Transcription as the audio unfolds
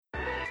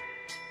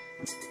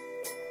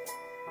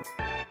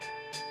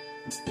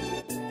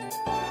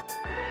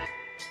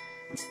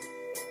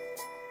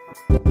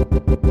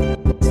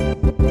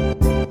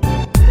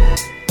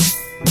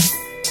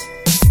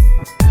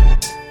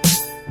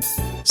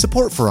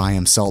Support for I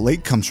Am Salt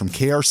Lake comes from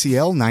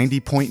KRCL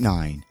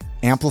 90.9,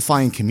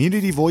 amplifying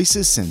community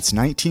voices since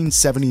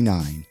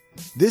 1979.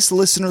 This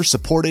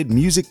listener-supported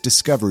music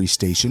discovery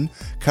station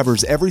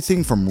covers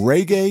everything from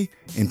reggae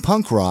and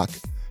punk rock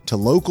to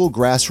local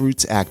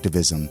grassroots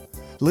activism.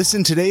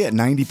 Listen today at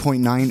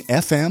 90.9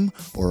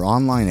 FM or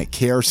online at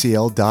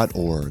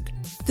krcl.org.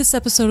 This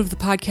episode of the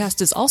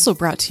podcast is also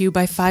brought to you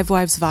by Five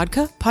Wives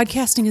Vodka,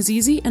 Podcasting is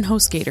Easy, and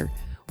HostGator.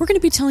 We're going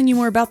to be telling you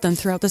more about them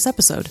throughout this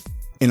episode.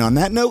 And on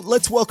that note,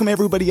 let's welcome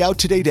everybody out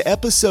today to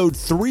episode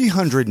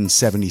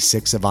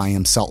 376 of I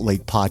Am Salt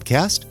Lake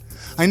podcast.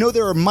 I know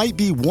there might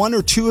be one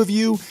or two of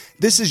you.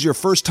 This is your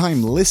first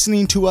time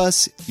listening to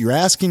us. You're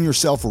asking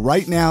yourself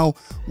right now,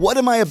 what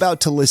am I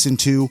about to listen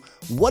to?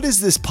 What is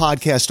this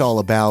podcast all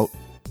about?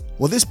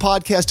 Well, this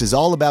podcast is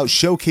all about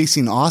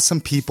showcasing awesome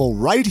people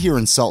right here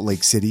in Salt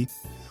Lake City.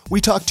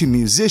 We talk to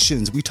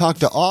musicians, we talk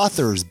to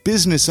authors,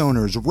 business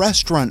owners,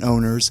 restaurant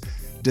owners,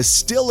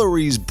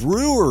 distilleries,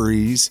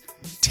 breweries,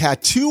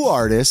 tattoo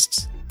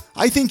artists.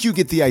 I think you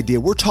get the idea.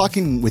 We're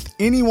talking with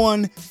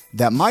anyone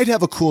that might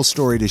have a cool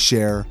story to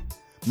share.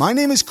 My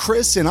name is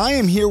Chris, and I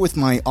am here with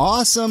my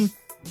awesome,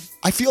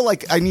 I feel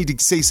like I need to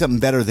say something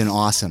better than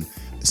awesome,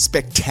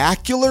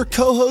 spectacular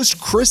co-host,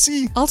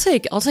 Chrissy. I'll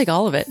take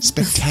all of it.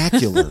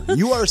 Spectacular.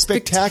 You are a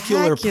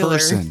spectacular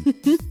person.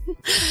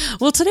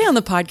 Well, today on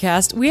the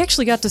podcast, we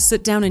actually got to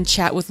sit down and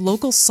chat with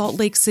local Salt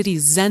Lake City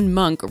Zen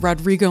monk,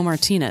 Rodrigo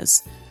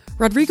Martinez.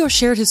 Rodrigo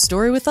shared his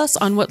story with us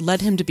on what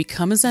led him to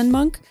become a Zen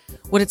monk,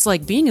 what it's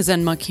like being a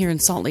Zen monk here in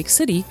Salt Lake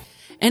City,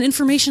 and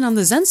information on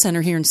the Zen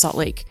Center here in Salt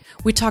Lake.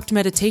 We talked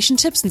meditation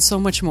tips and so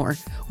much more.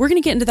 We're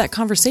going to get into that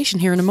conversation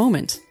here in a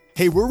moment.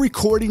 Hey, we're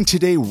recording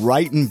today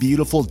right in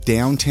beautiful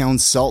downtown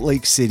Salt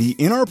Lake City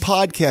in our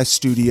podcast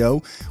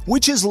studio,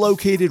 which is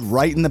located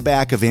right in the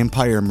back of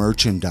Empire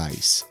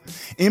Merchandise.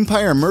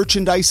 Empire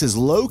Merchandise is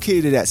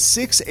located at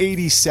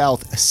 680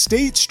 South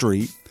State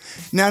Street.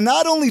 Now,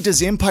 not only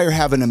does Empire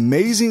have an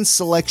amazing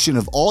selection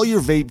of all your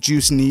vape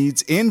juice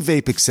needs and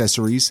vape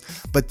accessories,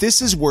 but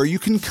this is where you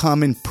can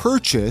come and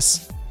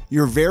purchase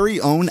your very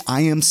own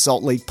I Am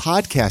Salt Lake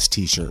podcast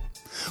t-shirt.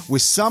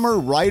 With summer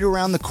right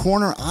around the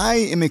corner, I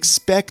am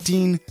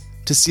expecting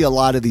to see a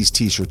lot of these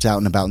t-shirts out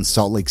and about in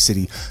Salt Lake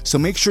City, so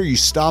make sure you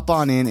stop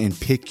on in and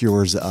pick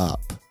yours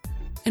up.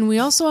 And we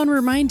also want to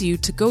remind you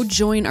to go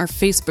join our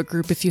Facebook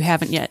group if you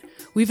haven't yet.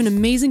 We have an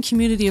amazing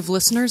community of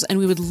listeners, and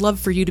we would love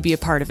for you to be a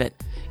part of it.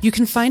 You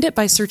can find it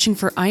by searching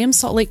for I Am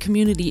Salt Lake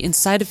Community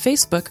inside of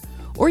Facebook,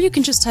 or you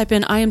can just type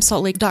in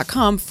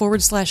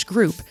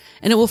iamsaltlake.com/group,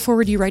 and it will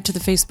forward you right to the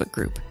Facebook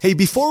group. Hey,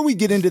 before we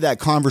get into that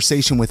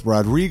conversation with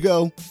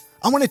Rodrigo,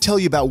 I want to tell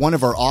you about one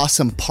of our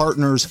awesome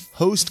partners,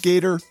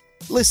 HostGator.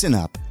 Listen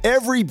up.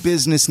 Every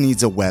business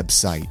needs a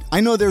website. I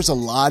know there's a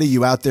lot of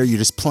you out there, you're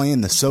just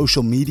playing the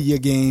social media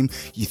game.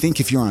 You think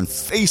if you're on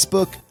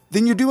Facebook,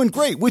 then you're doing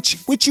great,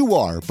 which you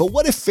are. But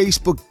what if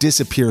Facebook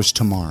disappears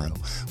tomorrow?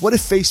 What if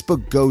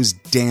Facebook goes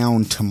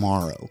down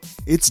tomorrow?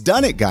 It's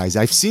done it, guys.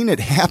 I've seen it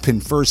happen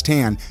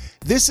firsthand.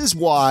 This is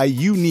why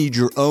you need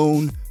your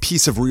own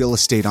piece of real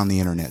estate on the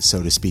internet,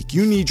 so to speak.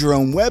 You need your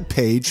own web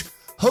page.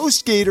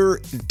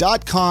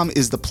 HostGator.com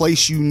is the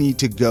place you need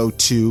to go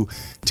to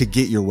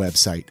get your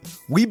website.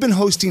 We've been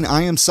hosting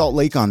I Am Salt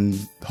Lake on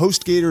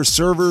HostGator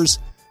servers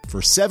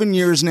for 7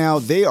 years now.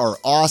 They are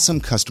awesome.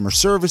 Customer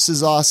service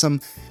is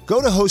awesome.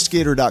 Go to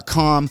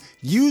HostGator.com.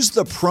 Use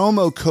the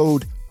promo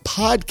code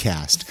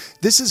podcast.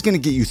 This is going to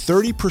get you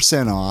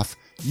 30% off.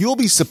 You'll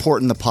be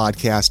supporting the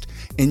podcast,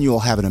 and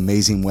you'll have an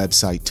amazing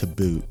website to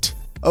boot.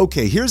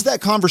 Okay, here's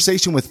that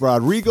conversation with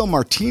Rodrigo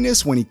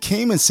Martinez when he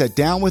came and sat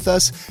down with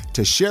us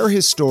to share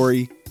his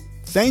story.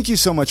 Thank you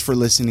so much for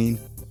listening.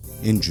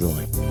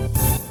 Enjoy.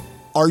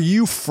 Are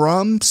you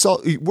from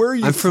where are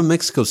you? I'm from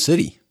Mexico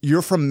City.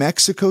 You're from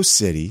Mexico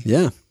City.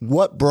 Yeah.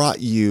 What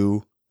brought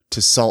you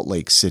to Salt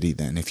Lake City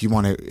then? If you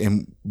want to,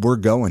 and we're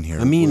going here.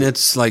 I mean,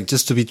 it's like,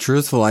 just to be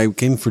truthful, I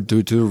came to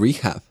do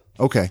rehab.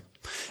 Okay.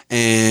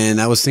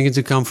 And I was thinking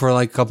to come for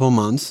like a couple of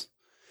months.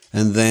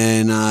 And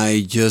then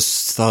I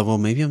just thought, well,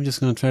 maybe I'm just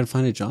going to try to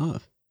find a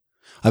job.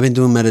 I've been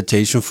doing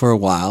meditation for a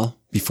while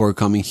before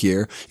coming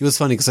here. It was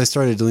funny because I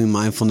started doing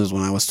mindfulness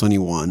when I was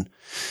 21.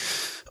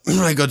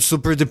 I got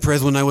super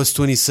depressed when I was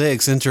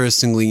 26,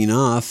 interestingly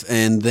enough.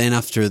 And then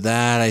after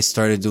that, I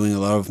started doing a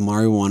lot of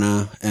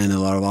marijuana and a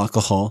lot of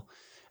alcohol.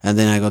 And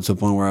then I got to a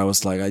point where I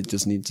was like, I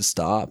just need to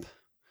stop.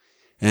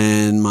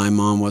 And my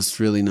mom was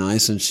really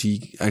nice, and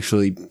she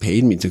actually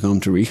paid me to come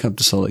to rehab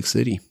to Salt Lake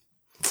City.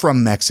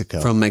 From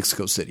Mexico? From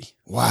Mexico City.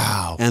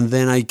 Wow. And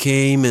then I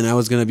came, and I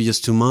was going to be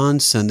just 2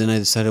 months. And then I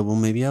decided, well,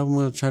 maybe I'm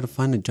going to try to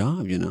find a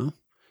job, you know?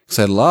 Because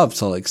I love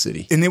Salt Lake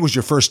City. And it was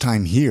your first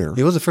time here.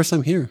 It was the first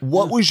time here.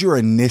 What was your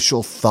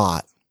initial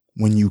thought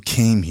when you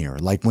came here?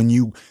 Like when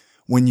you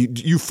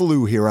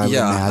flew here, I would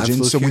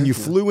imagine. So when you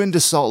flew into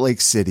Salt Lake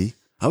City,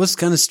 I was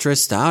kind of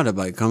stressed out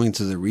about coming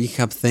to the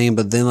rehab thing,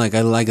 but then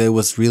I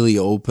was really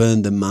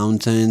open, the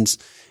mountains,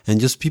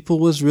 and just people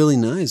was really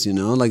nice, you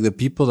know, like the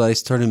people that I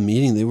started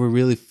meeting, they were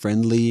really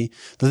friendly.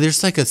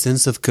 There's like a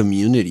sense of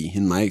community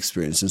in my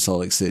experience in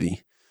Salt Lake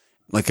City,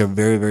 like a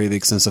very, very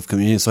big sense of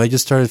community. So I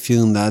just started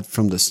feeling that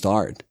from the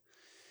start.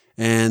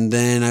 And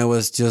then I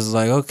was just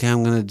like, okay,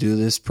 I'm going to do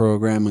this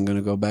program. I'm going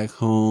to go back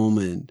home.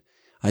 And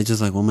I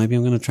just like, well, maybe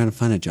I'm going to try to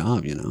find a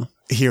job, you know.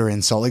 Here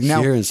in Salt Lake.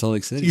 Now, here in Salt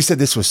Lake City. You said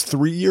this was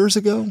 3 years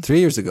ago? 3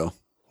 years ago.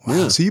 Wow.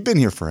 Yeah. So you've been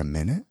here for a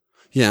minute.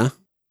 Yeah.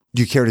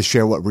 Do you care to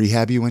share what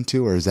rehab you went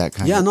to, or is that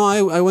kind of? Yeah, no,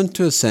 I went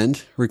to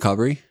Ascend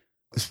Recovery.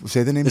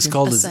 Say the name. It's again?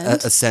 called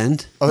Ascend?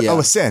 Ascend. Oh,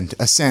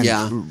 Ascend.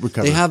 Yeah.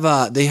 Recovery.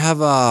 They have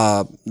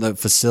the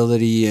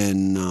facility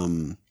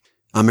in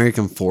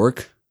American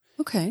Fork.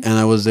 Okay. And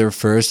I was there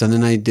first, and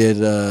then I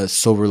did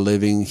sober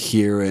living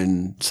here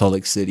in Salt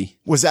Lake City.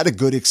 Was that a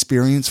good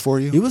experience for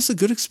you? It was a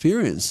good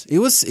experience.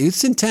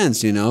 It's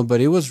intense, you know,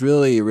 but it was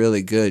really,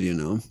 really good, you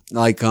know.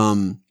 Like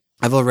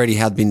I've already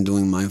been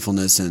doing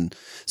mindfulness and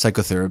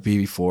psychotherapy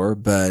before,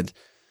 but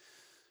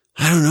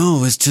I don't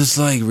know, it's just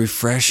like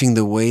refreshing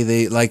the way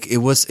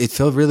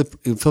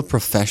it felt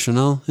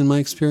professional in my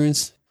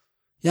experience.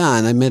 Yeah,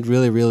 and I met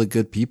really, really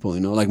good people,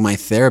 you know, like my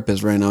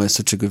therapist right now is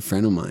such a good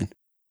friend of mine.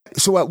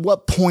 So at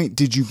what point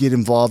did you get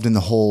involved in the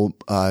whole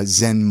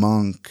Zen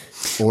monk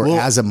or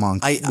as a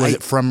monk? Was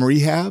it from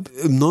rehab?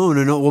 No.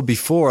 Well,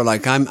 before,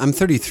 like I'm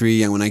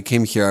 33, and when I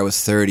came here, I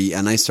was 30,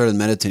 and I started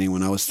meditating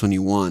when I was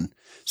 21.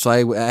 So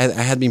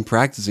I had been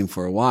practicing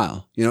for a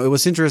while. You know, it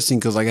was interesting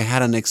because like I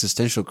had an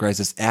existential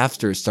crisis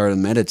after I started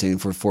meditating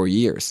for 4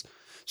 years.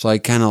 So I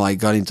kind of like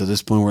got into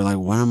this point where like,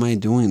 why am I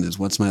doing this?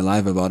 What's my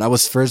life about? I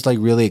was first like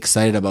really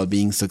excited about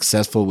being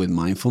successful with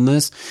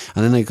mindfulness.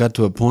 And then I got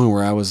to a point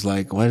where I was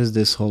like, what is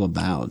this all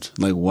about?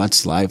 Like,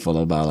 what's life all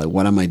about? Like,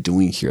 what am I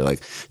doing here?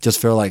 Like, just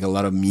felt like a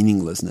lot of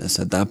meaninglessness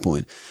at that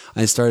point.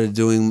 I started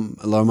doing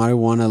a lot of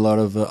marijuana, a lot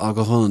of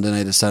alcohol, and then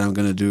I decided I'm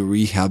going to do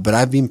rehab. But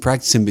I've been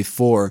practicing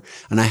before,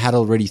 and I had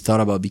already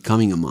thought about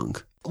becoming a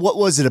monk. What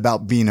was it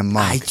about being a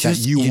monk that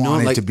you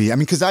wanted to be? I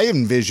mean, because I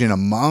envision a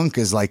monk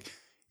as like,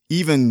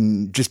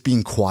 even just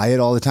being quiet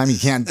all the time, you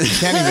can't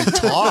even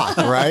talk,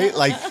 right?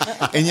 Like,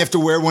 and you have to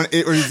wear one,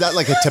 or is that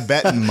like a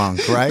Tibetan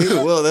monk, right?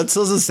 Well, that's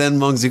also Zen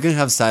monks. You can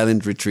have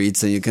silent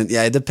retreats, and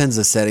it depends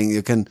the setting.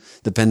 You can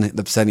depend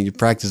the setting you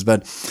practice,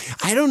 but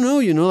I don't know,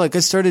 you know, like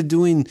I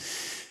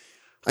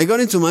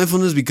got into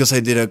mindfulness because I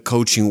did a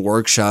coaching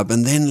workshop,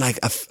 and then like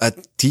a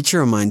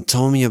teacher of mine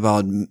told me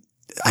about,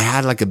 I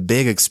had like a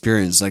big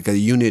experience, like a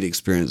unit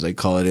experience, I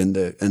call it in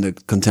the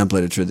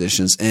contemplative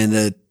traditions,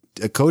 and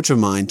a coach of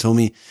mine told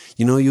me,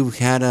 you know, you've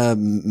had a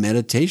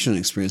meditation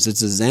experience.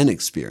 It's a Zen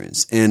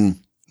experience. And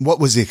what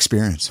was the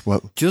experience?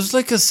 What? Just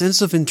like a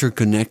sense of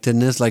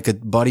interconnectedness, like a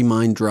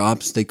body-mind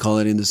drops, they call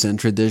it in the Zen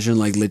tradition.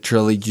 Like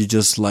literally you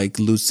just like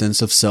lose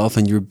sense of self,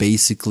 and you're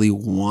basically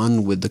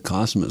one with the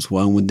cosmos,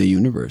 one with the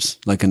universe,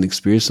 like an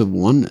experience of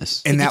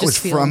oneness. And that was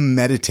from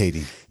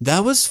meditating.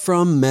 That was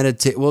from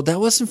Well,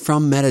 that wasn't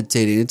from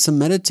meditating. It's a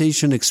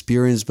meditation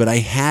experience, but I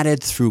had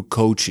it through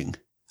coaching.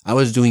 I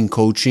was doing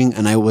coaching,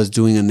 and I was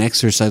doing an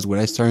exercise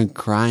where I started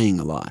crying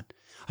a lot.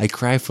 I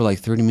cried for like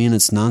 30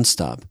 minutes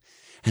nonstop.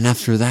 And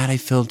after that, I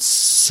felt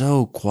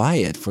so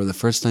quiet for the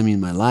first time in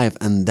my life.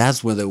 And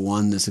that's where the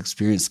oneness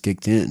experience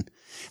kicked in.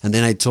 And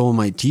then I told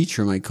my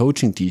teacher, my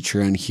coaching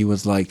teacher, and he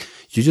was like,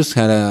 you just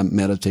had a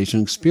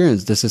meditation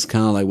experience. This is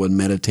kind of like what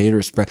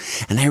meditators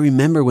practice. And I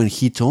remember when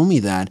he told me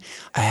that,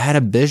 I had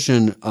a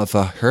vision of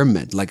a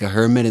hermit, like a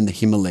hermit in the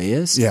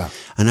Himalayas. Yeah.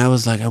 And I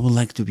was like, I would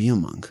like to be a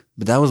monk.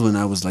 But that was when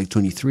I was like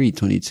 23,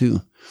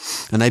 22.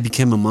 And I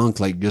became a monk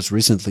like just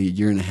recently, a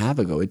year and a half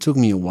ago. It took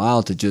me a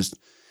while to just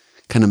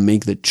kind of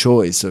make the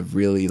choice of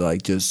really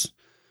like just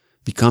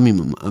becoming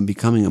a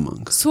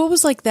monk. So what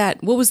was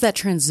that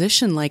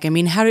transition like? I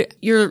mean,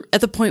 you're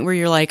at the point where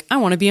you're like, I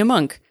want to be a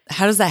monk.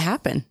 How does that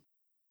happen?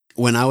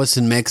 When I was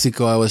in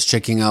Mexico, I was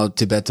checking out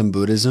Tibetan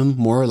Buddhism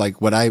more. Like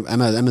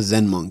I'm a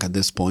Zen monk at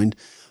this point,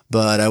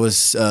 but I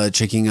was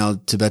checking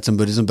out Tibetan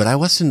Buddhism, but I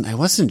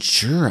wasn't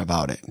sure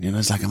about it. You know,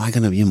 it's like, am I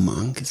going to be a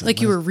monk? It's like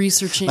you were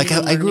researching. Like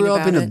I grew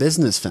up in a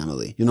business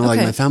family. You know,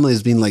 like my family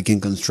has been like in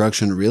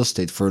construction and real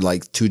estate for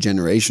like 2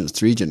 generations,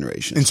 3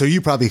 generations. And so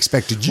you probably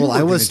expected you were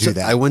going to do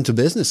that. I went to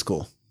business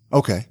school.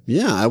 Okay.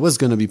 Yeah, I was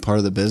going to be part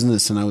of the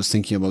business, and I was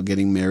thinking about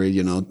getting married,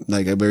 you know,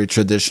 like a very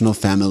traditional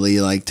family,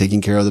 like taking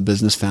care of the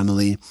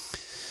family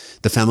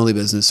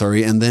business,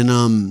 sorry. And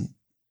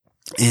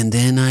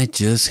then I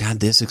just had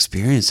this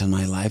experience, and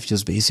my life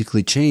just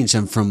basically changed.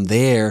 And from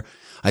there,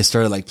 I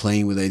started like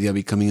playing with the idea of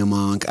becoming a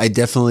monk. I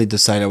definitely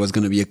decided I was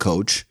going to be a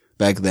coach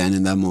back then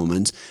in that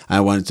moment.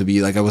 I wanted to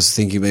be like, I was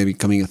thinking maybe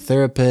becoming a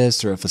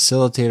therapist or a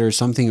facilitator or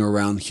something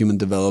around human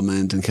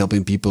development and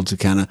helping people to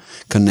kind of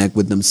connect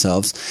with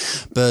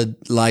themselves. But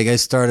like I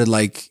started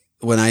like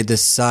when I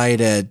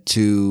decided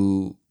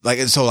to I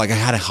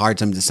had a hard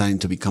time deciding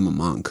to become a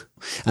monk.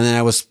 And then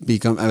I was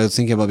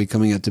thinking about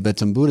becoming a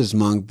Tibetan Buddhist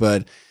monk,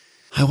 but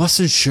I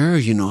wasn't sure,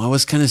 you know, I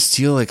was kind of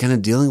still like kind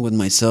of dealing with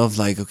myself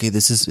like, okay,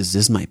 is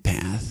this my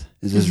path?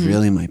 Is this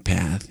really my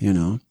path, you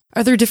know?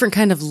 Are there different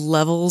kind of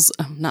levels?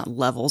 Not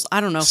levels. I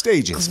don't know.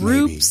 Stages,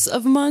 groups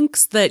of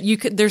monks that you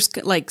could. There's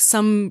like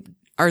some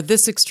are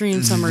this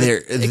extreme, some are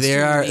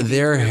there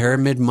are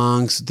hermit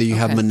monks. You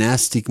have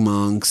monastic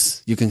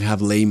monks. You can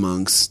have lay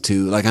monks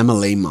too. Like I'm a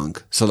lay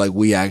monk, so like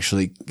we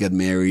actually get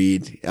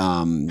married,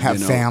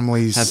 have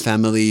families, have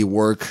family,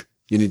 work.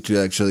 You need to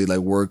actually like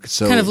work.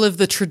 So kind of live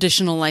the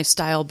traditional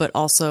lifestyle, but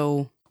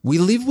also we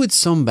live with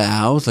some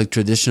vows, like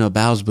traditional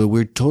vows, but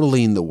we're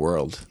totally in the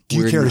world. Do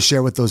you care to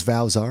share what those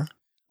vows are?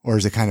 Or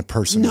is it kind of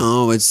personal?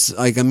 No, it's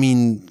like, I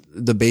mean,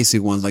 the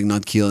basic ones, like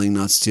not killing,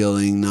 not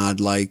stealing, not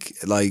like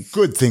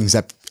good things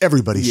that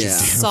everybody should do.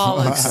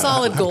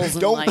 Solid goals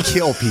in life. Don't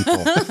kill people.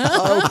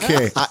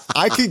 Okay.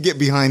 I could get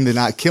behind the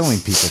not killing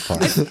people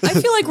part. I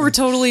feel like we're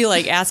totally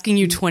like asking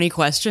you 20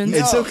 questions.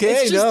 It's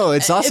okay.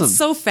 It's awesome. It's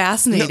so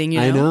fascinating, you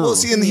know? I know. Well,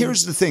 see, and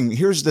here's the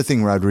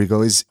thing,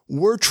 Rodrigo, is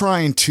we're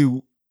trying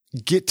to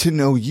get to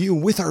know you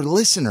with our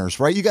listeners,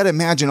 right? You got to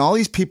imagine all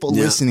these people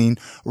listening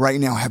right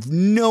now have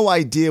no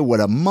idea what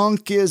a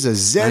monk is, a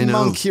Zen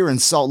monk here in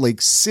Salt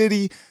Lake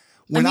City.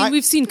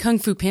 We've seen Kung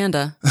Fu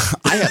Panda,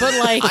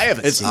 I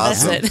haven't it's seen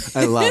awesome. That's it.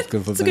 I love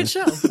Kung Fu Panda. It's a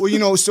good show. Well, you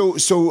know,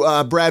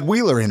 so Brad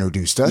Wheeler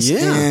introduced us,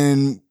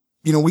 and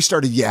you know, we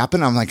started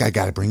yapping. I'm like, I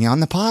got to bring you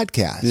on the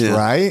podcast,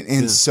 right?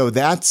 And so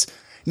that's.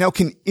 Now,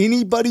 can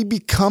anybody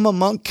become a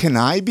monk? Can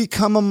I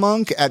become a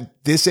monk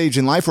at this age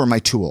in life, or am I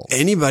too old?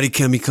 Anybody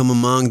can become a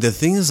monk. The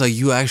thing is, like,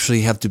 you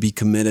actually have to be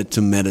committed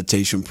to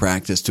meditation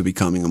practice to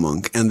becoming a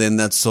monk. And then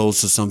that's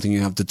also something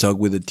you have to talk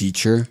with a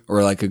teacher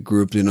or like a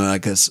group, you know,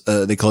 like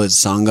they call it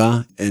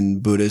Sangha in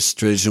Buddhist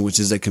tradition, which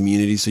is a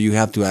community. So you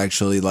have to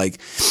actually like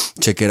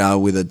check it out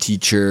with a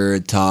teacher,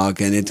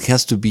 talk. And it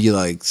has to be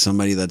like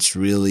somebody that's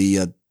really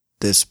at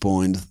this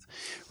point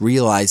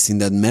realizing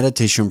that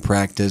meditation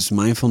practice,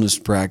 mindfulness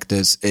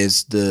practice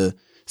is the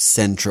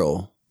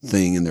central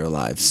thing in their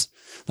lives.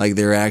 Like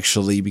they're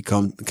actually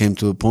came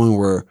to a point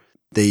where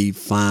they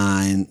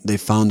found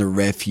a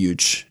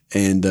refuge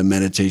in the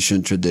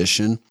meditation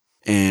tradition,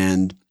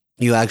 and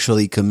you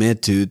actually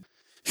commit to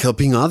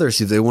helping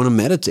others if they want to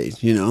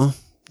meditate, you know,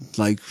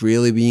 like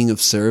really being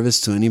of service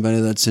to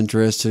anybody that's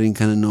interested in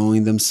kind of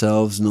knowing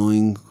themselves,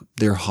 knowing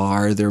their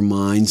heart, their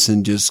minds,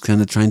 and just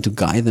kind of trying to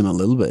guide them a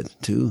little bit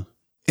too.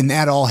 And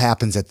that all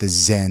happens at the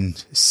Zen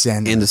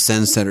Center. In the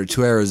Zen Center,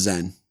 2 Arrows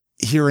Zen.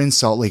 Here in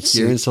Salt Lake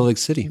City. Here in Salt Lake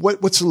City.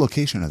 What's the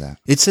location of that?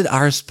 It's at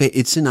our space.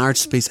 It's in Art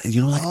Space.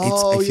 You know, like I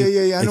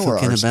know where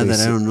Art Space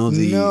is. I don't know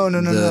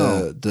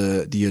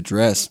the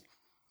address.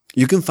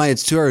 You can find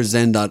it's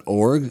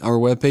 2hourzen.org, our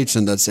webpage,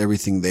 and that's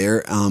everything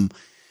there. God,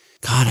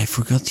 I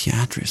forgot the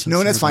address.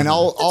 No, that's fine.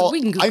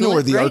 I know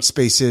where the Art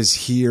Space is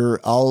here.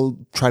 I'll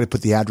try to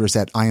put the address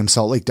at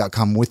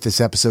iamsaltlake.com with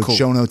this episode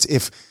show notes.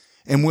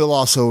 And we'll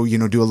also, you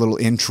know, do a little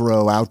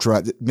intro,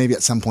 outro. Maybe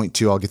at some point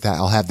too, I'll get that.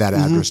 I'll have that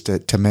address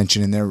to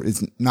mention in there.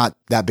 It's not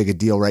that big a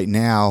deal right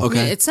now. Okay.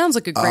 I mean, it sounds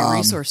like a great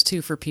resource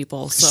too for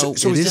people. So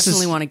we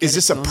definitely want to get it. Is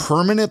this a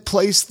permanent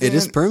place then? It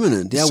is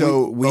permanent. Yeah.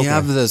 So we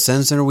have the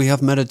Zen Center. We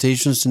have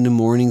meditations in the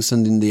mornings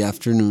and in the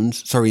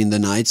afternoons. Sorry, in the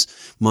nights,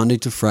 Monday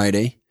to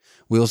Friday.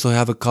 We also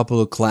have a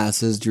couple of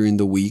classes during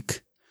the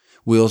week.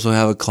 We also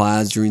have a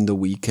class during the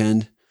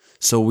weekend.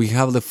 So we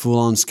have the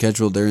full-on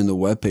schedule there in the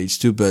webpage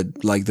too,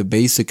 but like the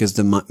basic is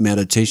the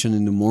meditation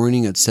in the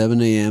morning at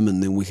 7 a.m.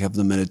 and then we have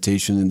the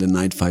meditation in the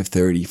night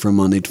 5:30 from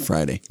Monday to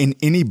Friday. And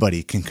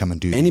anybody can come and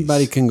do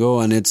Anybody can go,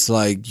 and it's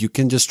like you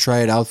can just try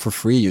it out for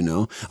free, you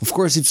know. Of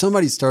course, if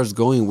somebody starts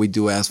going, we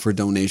do ask for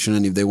donation,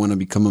 and if they want to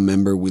become a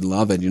member, we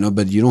love it, you know,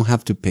 but you don't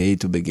have to pay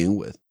to begin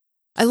with.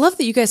 I love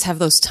that you guys have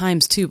those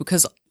times too,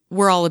 because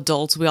we're all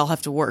adults. We all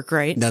have to work,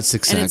 right? That's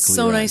exactly right. And it's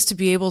so nice to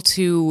be able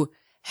to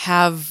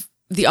have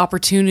the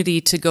opportunity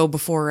to go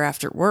before or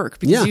after work,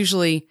 because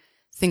usually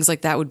things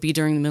like that would be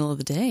during the middle of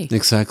the day.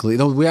 Exactly.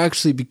 No, we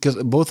actually, because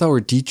both our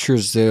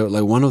teachers,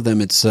 like one of them,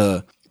 it's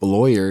a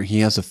lawyer. He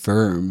has a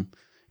firm,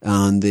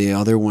 and the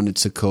other one,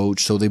 it's a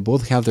coach. So they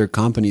both have their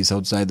companies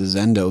outside the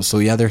Zendo. So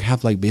yeah, they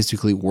have like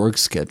basically work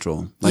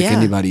schedule like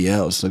anybody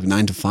else, like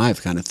 9 to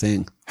 5 kind of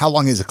thing. How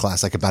long is a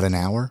class? Like about an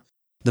hour?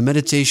 The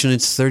meditation,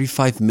 it's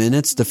 35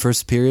 minutes, the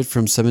first period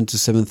from 7 to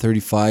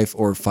 7:35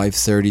 or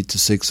 5:30 to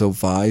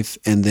 6:05.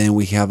 And then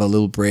we have a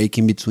little break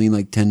in between,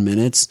 like 10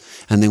 minutes.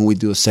 And then we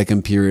do a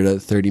second period, a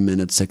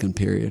 30-minute second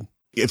period.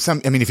 If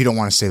you don't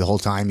want to stay the whole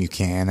time, you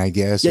can, I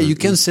guess. Yeah, you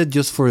can sit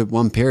just for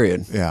one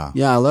period. Yeah.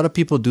 Yeah, a lot of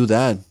people do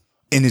that.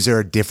 And is there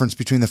a difference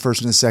between the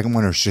first and the second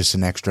one, or it's just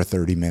an extra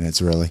 30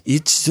 minutes, really?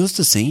 It's just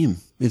the same.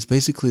 It's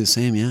basically the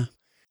same, yeah.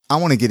 I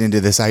want to get into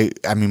this. I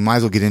mean, might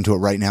as well get into it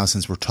right now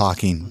since we're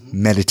talking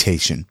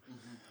meditation.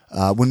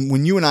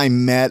 When you and I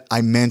met,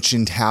 I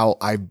mentioned how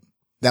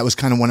that was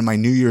kind of one of my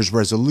New Year's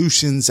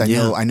resolutions. I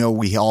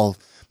know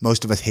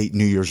most of us hate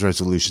New Year's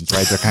resolutions,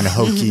 right? They're kind of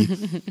hokey.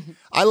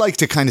 I like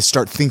to kind of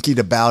start thinking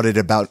about it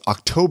about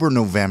October,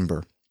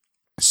 November.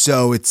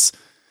 So it's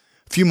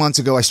a few months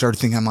ago, I started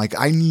thinking, I'm like,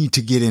 I need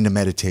to get into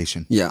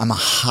meditation. Yeah. I'm a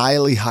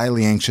highly,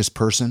 highly anxious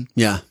person.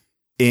 Yeah.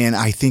 And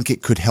I think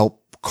it could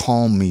help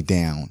calm me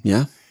down.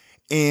 Yeah.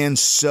 And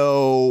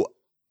so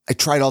I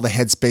tried all the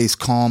Headspace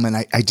Calm and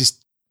I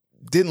just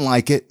didn't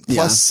like it.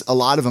 Plus a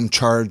lot of them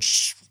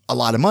charge a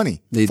lot of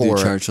money. They do for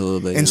charge a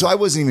little bit. And so I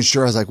wasn't even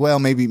sure. I was like, well,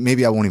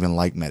 maybe I won't even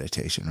like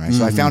meditation, right?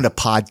 So I found a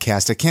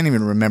podcast. I can't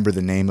even remember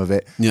the name of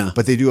it. Yeah.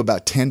 But they do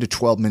about 10 to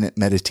 12 minute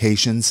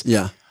meditations.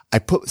 Yeah. I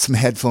put some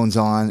headphones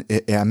on.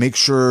 I make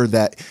sure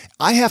that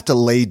I have to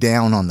lay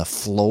down on the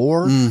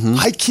floor.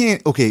 I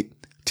can't. Okay.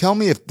 Tell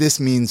me if this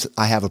means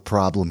I have a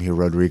problem here,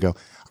 Rodrigo.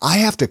 I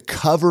have to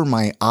cover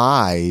my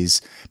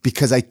eyes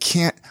because I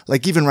can't,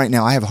 like even right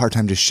now, I have a hard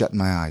time just shutting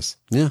my eyes.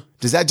 Yeah.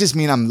 Does that just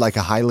mean I'm like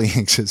a highly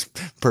anxious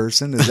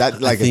person? Is that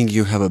like I think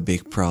you have a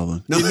big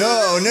problem. No.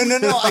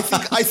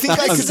 I think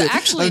I It's could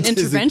actually an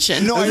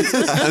intervention. No,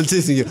 I'm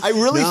teasing you. I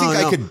really think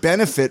I could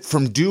benefit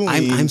from doing.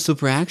 I'm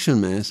super anxious,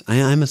 man.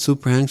 I'm a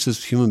super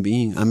anxious human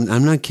being.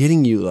 I'm not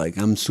kidding you. Like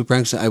I'm super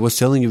anxious. I was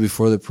telling you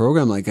before the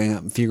program, like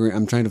I'm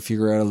trying to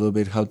figure out a little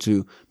bit how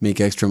to make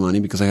extra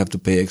money because I have to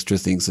pay extra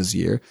things this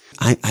year.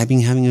 I've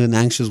been having an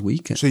anxious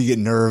weekend. So you get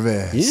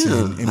nervous.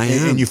 Yeah,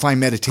 and you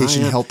find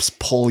meditation helps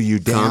pull you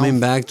down.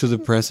 Coming back to the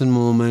present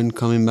moment,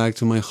 coming back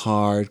to my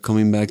heart,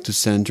 coming back to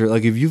center.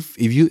 Like if you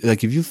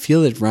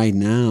feel it right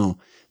now,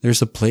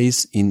 there's a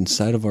place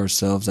inside of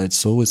ourselves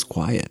that's always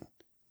quiet.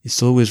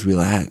 It's always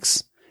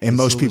relaxed. And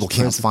most people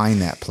can't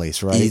find that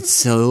place, right?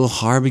 It's a little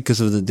hard because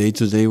of the day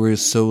to day. We're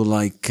so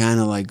like kind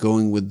of like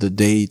going with the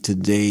day to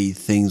day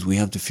things. We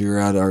have to figure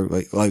out our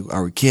like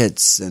our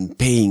kids and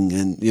paying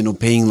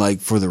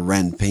like for the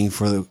rent, paying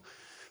for the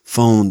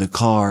phone, the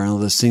car, and all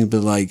those things.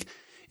 But like,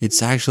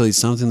 it's actually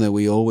something that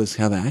we always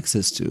have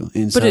access to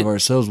inside of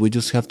ourselves. We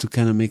just have to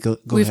kind of make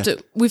we have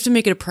to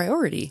make it a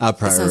priority. A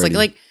priority. It sounds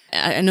like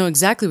I know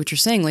exactly what you're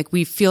saying. Like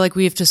we feel like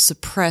we have to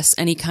suppress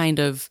any kind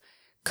of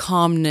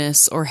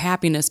calmness or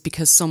happiness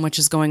because so much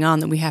is going on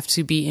that we have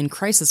to be in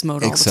crisis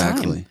mode all the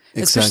time.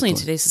 Especially in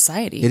today's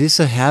society. It is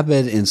a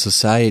habit in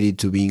society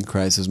to be in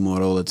crisis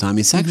mode all the time.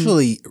 It's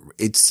actually,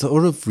 it's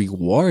sort of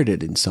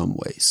rewarded in some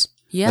ways.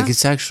 Yeah. Like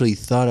it's actually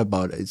thought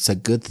about. It's a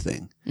good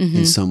thing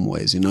in some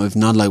ways, if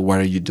not like, what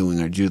are you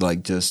doing? Are you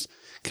like just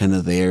kind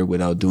of there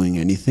without doing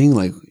anything?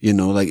 Like,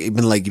 like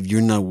even like if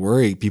you're not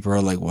worried, people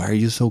are like, why are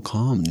you so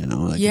calm?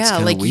 Like, yeah,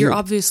 it's like weird. You're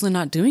obviously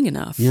not doing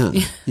enough. Yeah.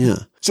 Yeah.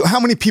 So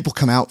how many people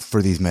come out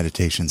for these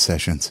meditation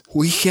sessions?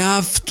 We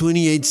have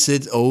 28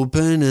 seats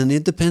open and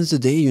it depends the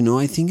day,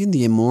 I think in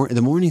the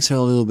mornings are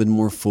a little bit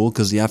more full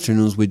because the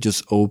afternoons we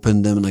just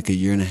opened them like a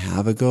year and a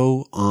half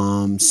ago.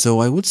 So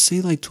I would say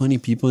like 20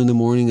 people in the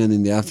morning and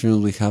in the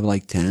afternoons we have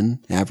like 10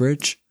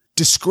 average.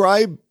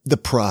 Describe the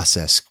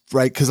process,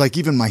 right? Because like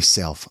even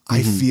myself,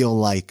 I feel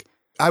like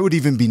I would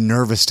even be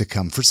nervous to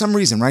come for some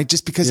reason, right?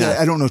 Just because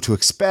I don't know what to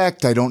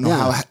expect. I don't know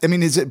how. I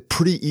mean, is it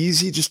pretty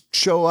easy? Just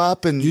show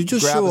up and you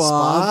just grab show a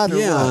spot? Up.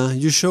 Yeah,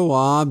 you show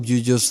up. You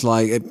just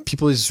like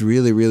people is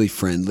really, really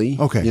friendly.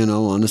 Okay,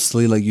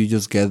 honestly, like you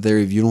just get there.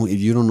 If you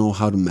don't know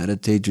how to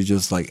meditate, you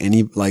just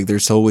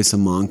there's always a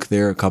monk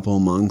there, a couple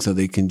of monks that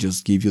they can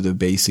just give you the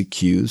basic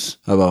cues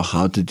about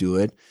how to do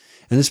it.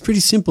 And it's pretty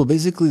simple.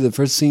 Basically, the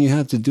first thing you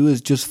have to do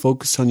is just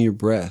focus on your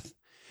breath.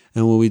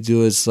 And what we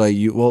do is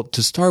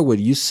to start with,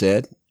 you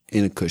sit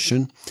in a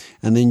cushion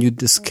and then you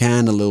just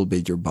scan a little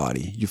bit your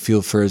body. You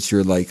feel first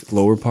your like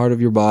lower part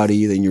of your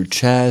body, then your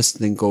chest,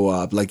 then go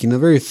up, like in a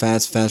very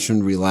fast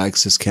fashion,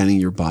 relax, scanning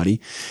your body.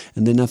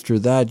 And then after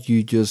that,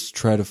 you just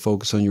try to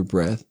focus on your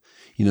breath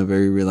in a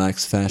very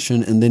relaxed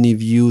fashion. And then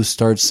if you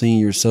start seeing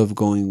yourself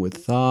going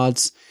with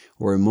thoughts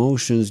or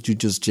emotions, you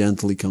just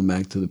gently come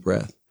back to the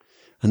breath.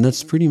 And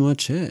that's pretty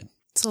much it.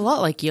 It's a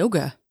lot like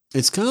yoga.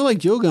 It's kind of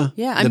like yoga.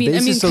 Yeah, I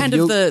mean, kind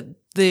of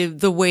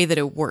the way that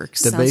it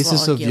works. The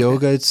basis of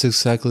yoga, it's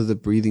exactly the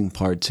breathing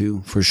part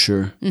too, for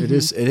sure.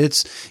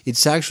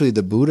 It's actually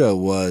the Buddha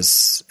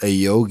was a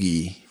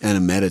yogi and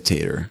a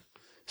meditator.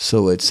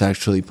 So it's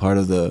actually part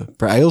of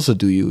I also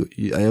do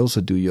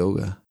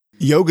yoga.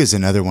 Yoga is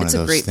another one of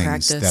those things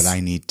practice that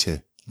I need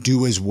to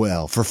do as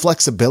well for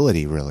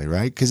flexibility, really,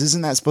 right? Because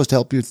isn't that supposed to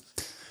help you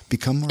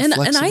become more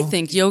flexible? And I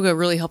think yoga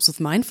really helps with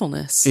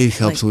mindfulness. It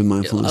helps with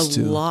mindfulness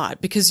too. A lot,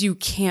 because you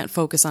can't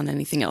focus on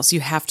anything else. You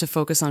have to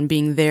focus on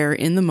being there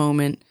in the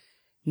moment,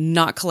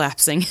 not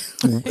collapsing.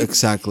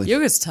 Exactly.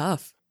 Yoga's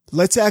tough.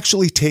 Let's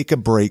actually take a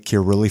break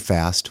here really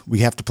fast. We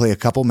have to play a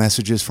couple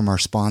messages from our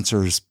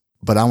sponsors,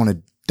 but I want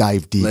to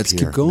dive deep Let's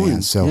here. keep going.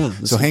 Man.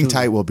 So hang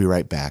tight. We'll be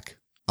right back.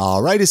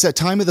 All right. It's that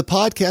time of the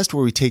podcast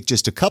where we take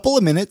just a couple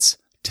of minutes,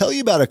 tell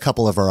you about a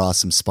couple of our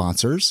awesome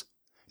sponsors.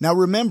 Now,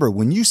 remember,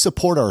 when you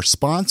support our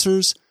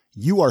sponsors,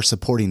 you are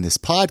supporting this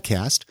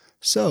podcast.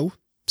 So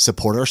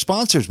support our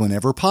sponsors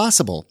whenever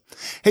possible.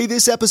 Hey,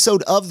 this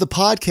episode of the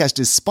podcast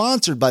is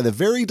sponsored by the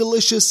very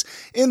delicious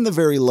and the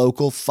very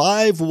local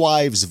Five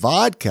Wives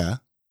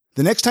Vodka.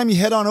 The next time you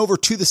head on over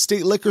to the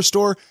state liquor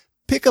store,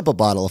 pick up a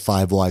bottle of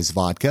Five Wives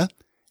Vodka.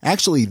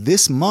 Actually,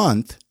 this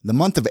month, the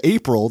month of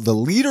April, the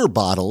liter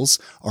bottles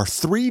are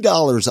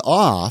 $3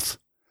 off.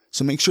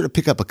 So make sure to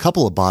pick up a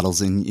couple of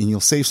bottles and you'll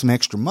save some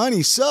extra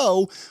money.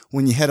 So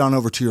when you head on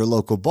over to your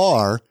local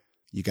bar,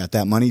 you got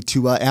that money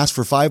to ask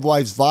for Five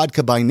Wives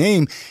Vodka by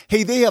name.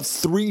 Hey, they have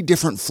 3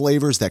 different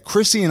flavors that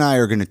Chrissy and I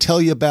are going to tell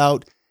you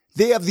about.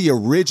 They have the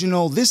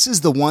original. This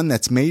is the one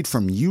that's made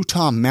from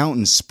Utah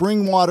mountain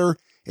spring water.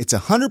 It's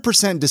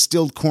 100%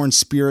 distilled corn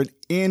spirit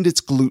and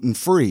it's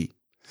gluten-free.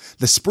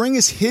 The spring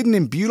is hidden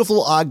in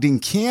beautiful Ogden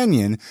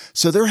Canyon,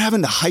 so they're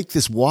having to hike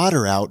this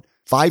water out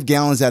 5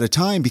 gallons at a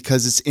time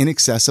because it's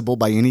inaccessible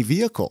by any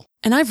vehicle.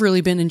 And I've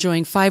really been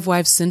enjoying Five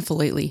Wives Sinful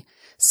lately.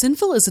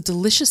 Sinful is a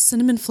delicious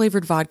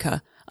cinnamon-flavored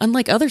vodka.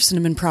 Unlike other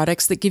cinnamon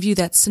products that give you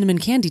that cinnamon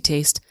candy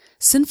taste,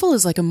 Sinful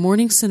is like a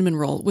morning cinnamon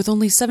roll with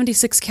only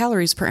 76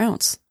 calories per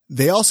ounce.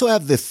 They also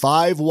have the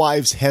Five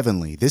Wives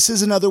Heavenly. This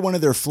is another one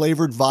of their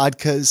flavored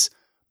vodkas,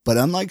 but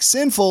unlike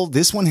Sinful,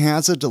 this one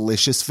has a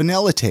delicious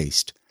vanilla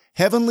taste.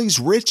 Heavenly's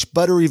rich,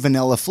 buttery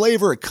vanilla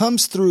flavor, it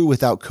comes through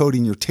without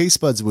coating your taste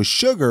buds with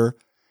sugar,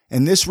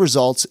 and this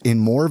results in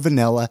more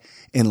vanilla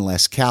and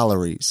less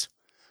calories.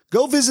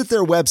 Go visit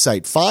their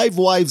website,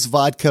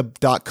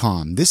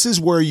 fivewivesvodka.com. This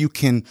is where you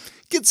can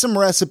get some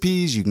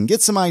recipes, you can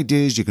get some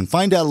ideas, you can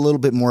find out a little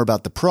bit more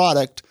about the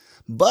product.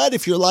 But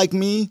if you're like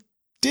me,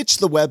 ditch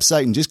the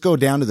website and just go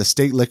down to the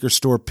state liquor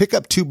store, pick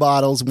up 2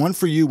 bottles, one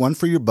for you, one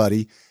for your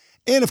buddy.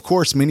 And of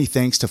course, many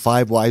thanks to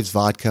Five Wives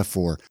Vodka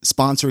for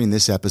sponsoring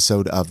this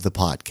episode of the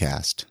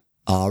podcast.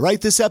 All right,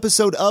 this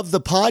episode of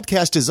the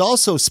podcast is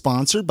also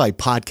sponsored by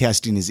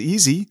Podcasting is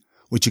Easy,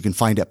 which you can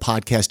find at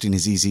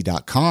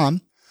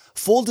podcastingiseasy.com.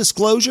 Full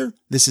disclosure,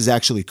 this is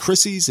actually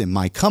Chrissy's and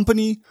my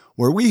company,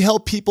 where we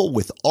help people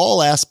with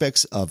all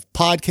aspects of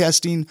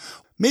podcasting.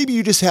 Maybe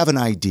you just have an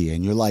idea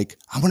and you're like,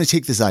 I want to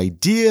take this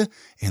idea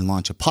and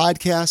launch a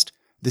podcast.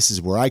 This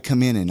is where I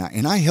come in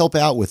and I help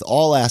out with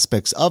all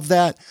aspects of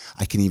that.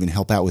 I can even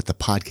help out with the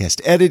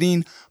podcast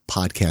editing,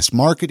 podcast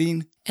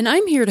marketing. And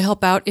I'm here to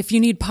help out if you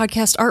need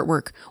podcast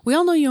artwork. We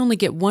all know you only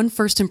get one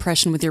first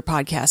impression with your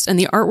podcast, and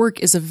the artwork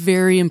is a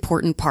very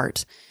important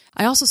part.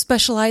 I also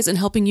specialize in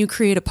helping you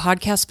create a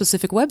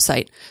podcast-specific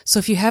website. So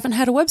if you haven't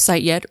had a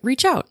website yet,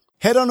 reach out.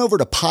 Head on over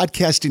to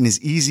Podcasting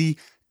is Easy.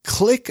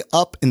 Click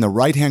up in the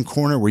right-hand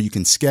corner where you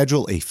can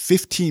schedule a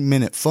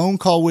 15-minute phone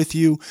call with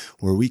you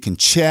where we can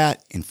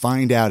chat and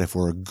find out if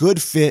we're a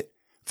good fit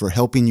for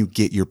helping you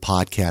get your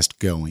podcast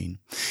going.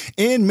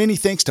 And many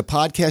thanks to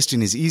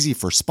Podcasting is Easy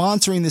for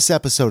sponsoring this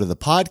episode of the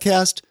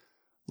podcast.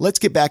 Let's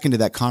get back into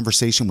that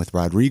conversation with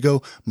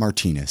Rodrigo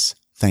Martinez.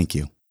 Thank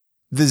you.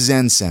 The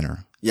Zen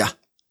Center. Yeah.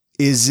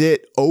 Is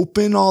it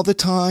open all the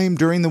time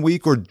during the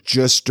week or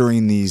just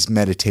during these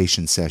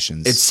meditation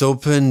sessions? It's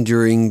open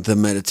during the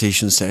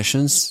meditation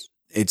sessions.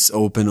 It's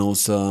open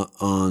also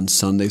on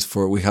Sundays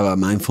we have a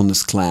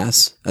mindfulness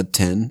class at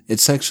 10.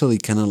 It's actually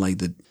kind of like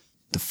the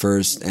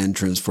first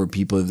entrance for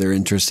people if they're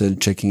interested in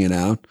checking it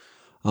out.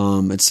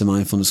 It's a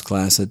mindfulness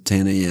class at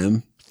 10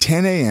 a.m.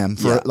 10 a.m.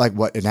 for like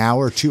what, an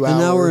hour, 2 hours?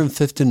 An hour and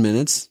 15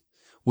 minutes.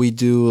 We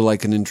do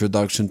like an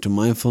introduction to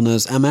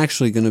mindfulness. I'm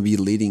actually going to be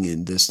leading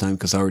in this time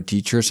because our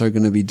teachers are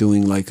going to be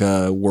doing like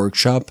a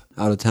workshop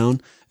out of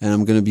town, and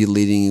I'm going to be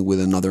leading it with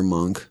another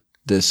monk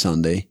this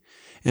Sunday.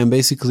 And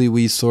basically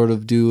we sort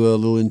of do a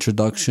little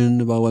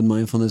introduction about what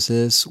mindfulness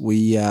is.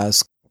 We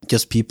ask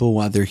just people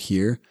why they're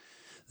here.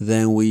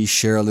 Then we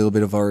share a little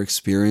bit of our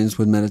experience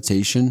with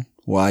meditation.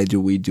 Why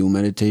do we do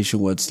meditation?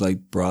 What's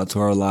like brought to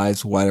our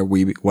lives? Why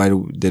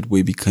did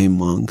we become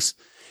monks?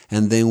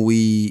 And then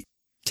we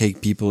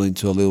take people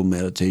into a little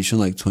meditation,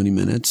 like 20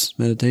 minutes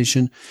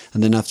meditation.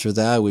 And then after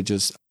that, we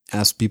just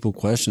ask people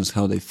questions,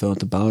 how they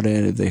felt about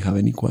it, if they have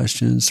any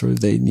questions or if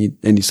they need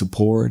any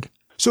support.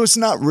 So it's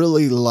not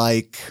really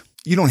like,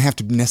 you don't have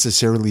to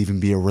necessarily even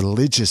be a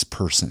religious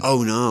person.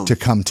 Oh, no. To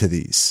come to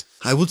these.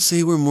 I would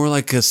say we're more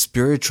like a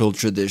spiritual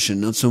tradition,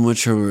 not so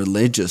much a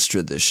religious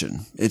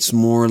tradition. It's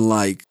more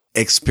like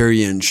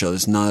experiential.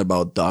 It's not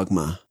about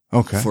dogma.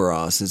 Okay. For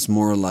us, it's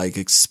more like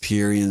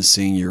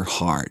experiencing your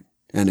heart.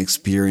 And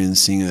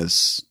experiencing a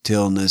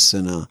stillness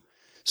and a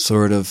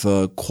sort of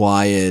a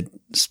quiet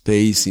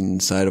space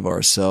inside of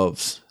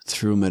ourselves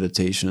through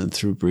meditation and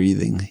through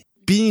breathing.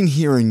 Being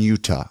here in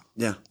Utah,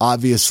 yeah,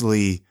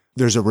 obviously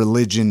there's a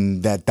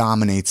religion that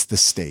dominates the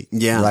state,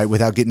 yeah, right?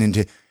 Without getting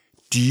into,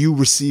 do you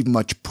receive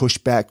much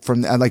pushback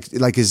from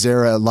like is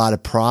there a lot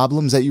of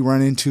problems that you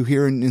run into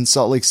here in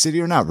Salt Lake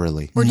City or not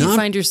really? Or do you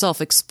find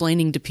yourself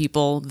explaining to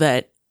people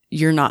that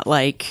you're not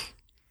like,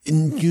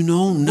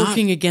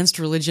 working against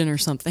religion or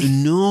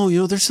something?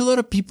 No, there's a lot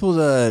of people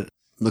that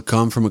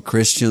come from a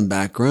Christian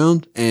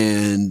background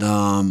and,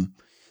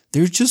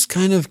 they're just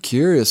kind of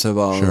curious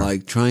about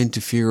like trying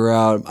to figure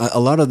out, a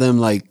lot of them,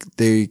 like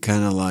they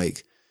kind of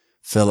like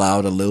fell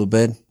out a little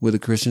bit with the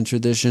Christian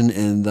tradition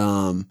and,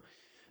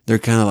 they're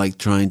kind of like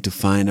trying to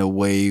find a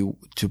way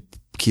to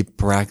keep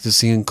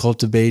practicing and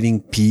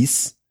cultivating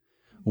peace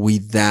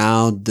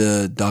without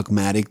the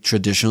dogmatic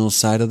traditional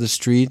side of the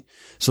street.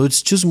 So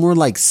it's just more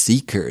like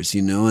seekers,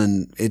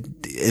 and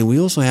we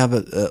also have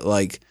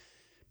like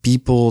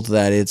people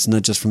that it's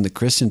not just from the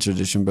Christian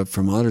tradition, but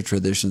from other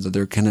traditions that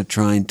they're kind of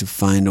trying to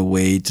find a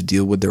way to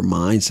deal with their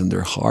minds and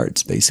their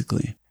hearts,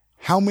 basically.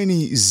 How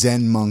many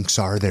Zen monks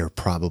are there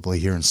probably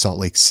here in Salt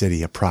Lake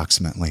City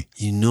approximately?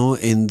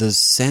 In the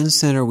Zen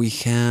Center, we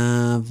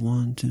have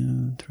 1,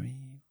 2, 3,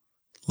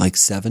 like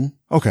 7.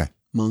 Okay.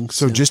 monks.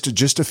 So yeah.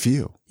 just a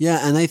few. Yeah,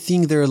 and I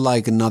think there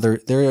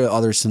are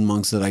other Zen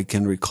monks that I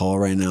can recall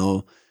right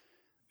now.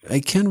 I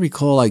can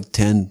recall like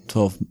 10,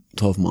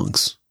 12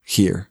 monks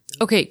here.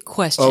 Okay,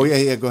 question. Oh,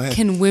 yeah, go ahead.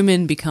 Can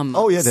women become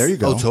monks? Oh, yeah, there you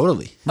go. Oh,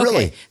 totally. Really?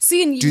 Okay.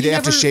 See, and Do you they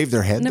have to never- shave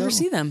their head, Never though?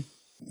 see them.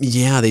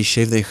 Yeah, they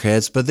shave their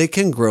heads, but they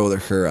can grow their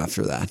hair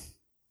after that.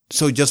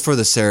 So just for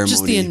the ceremony.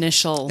 Just the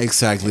initial.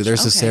 Exactly.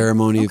 There's a Okay.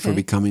 ceremony for Okay.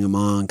 becoming a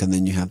monk, and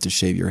then you have to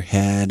shave your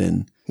head,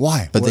 and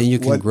Why? but then you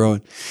can What- grow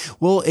it.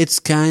 Well,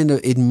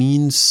 it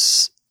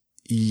means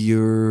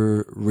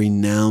you're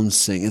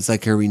renouncing. It's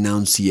like a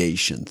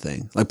renunciation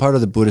thing. Like part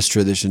of the Buddhist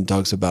tradition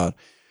talks about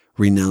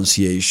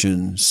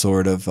renunciation,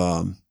 sort of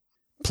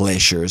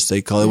pleasures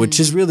they call it, which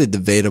is really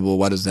debatable.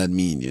 What does that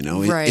mean? You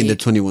know, in the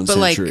 21st but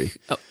century,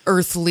 like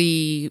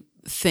earthly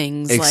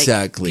things,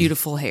 Exactly. like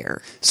beautiful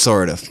hair.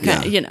 sort of.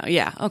 Yeah. Kinda,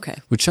 yeah, okay.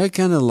 Which I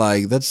kind of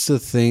like. That's the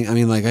thing. I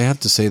mean, like, I have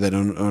to say that I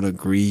don't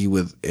agree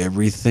with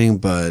everything,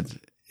 but,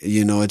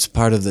 you know, it's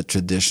part of the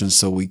tradition,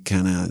 so we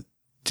kind of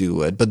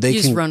do it. But they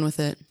You can just run with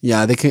it.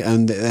 Yeah, they can,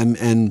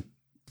 and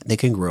they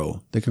can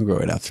grow. They can grow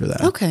it after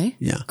that. Okay.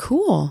 Yeah.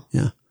 Cool.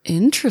 Yeah.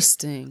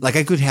 Interesting. Like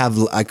I could have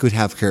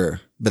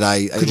hair, but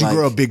I Could you like,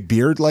 grow a big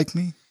beard like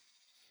me?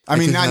 I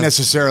mean, could not have-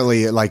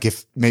 necessarily like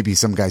if maybe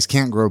some guys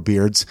can't grow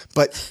beards,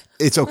 but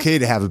it's okay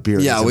to have a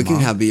beard. Yeah, as a we can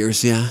monk. have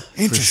beers. Yeah,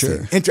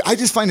 Interesting. For sure. I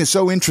just find it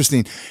so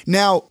interesting.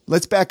 Now,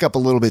 let's back up a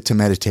little bit to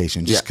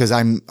meditation, just Yeah. because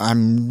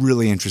I'm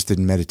really interested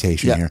in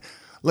meditation Yeah. here.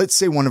 Let's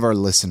say one of our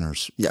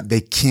listeners, Yeah. they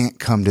can't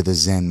come to the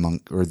Zen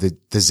monk or the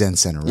Zen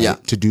center, right? Yeah.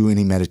 To do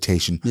any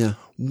meditation. Yeah.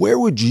 Where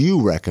would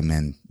you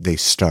recommend they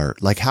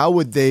start? Like,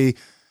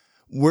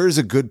 where's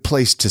a good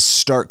place to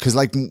start? Cause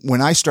like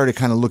when I started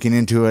kind of looking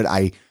into it,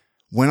 I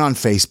went on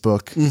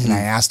Facebook and I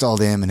asked all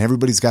them, and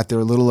everybody's got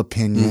their little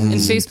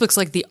opinions. and Facebook's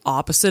like the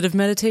opposite of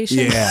meditation.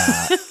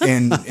 Yeah.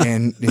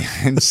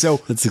 and so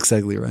That's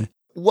exactly right.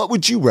 what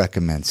would you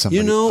recommend? Somebody,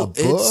 You know, a book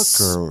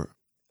it's- or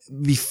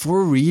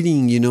Before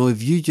reading, you know,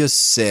 if you just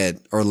sit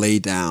or lay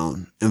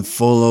down and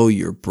follow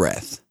your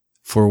breath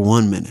for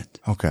 1 minute,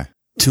 okay.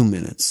 2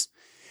 minutes,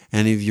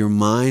 and if your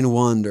mind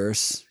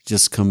wanders,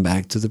 just come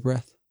back to the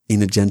breath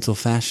in a gentle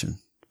fashion.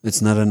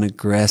 It's not an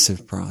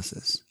aggressive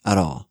process at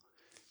all.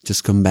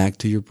 Just come back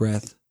to your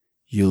breath.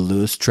 You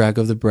lose track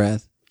of the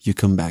breath. You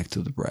come back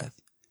to the breath.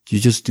 You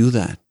just do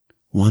that.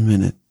 1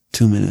 minute,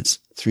 2 minutes,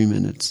 3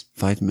 minutes,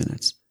 5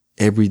 minutes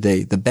every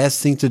day. The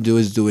best thing to do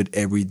is do it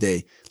every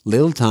day.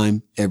 Little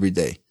time every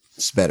day.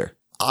 It's better.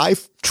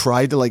 I've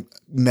tried to like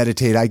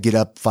meditate. I get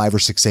up 5 or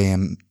 6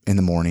 a.m. in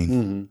the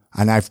morning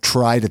and I've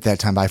tried at that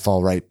time, but I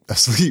fall right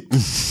asleep.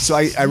 So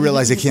I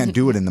realize I can't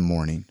do it in the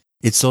morning.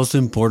 It's also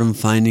important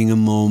finding a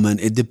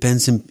moment. It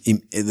depends.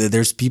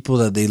 There's people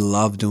that they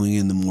love doing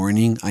in the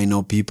morning. I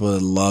know people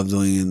that love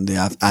doing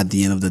it at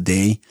the end of the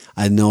day.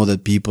 I know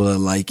that people are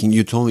liking.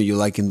 You told me you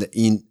like in the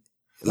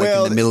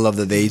middle of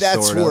the day.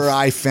 That's sort of. where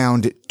I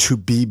found it to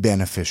be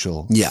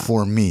beneficial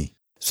for me.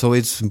 So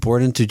it's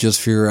important to just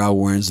figure out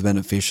where it's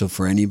beneficial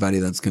for anybody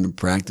that's going to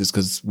practice,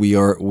 because we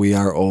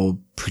are all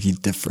pretty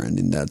different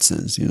in that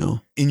sense, you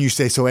know. And you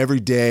say, so every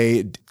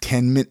day,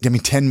 10 minutes, I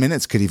mean, 10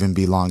 minutes could even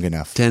be long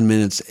enough. 10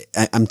 minutes.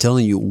 I'm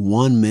telling you,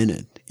 1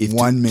 minute.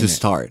 To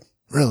start.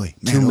 Really?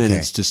 Man, 2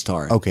 minutes to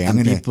start. Okay.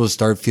 And people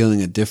start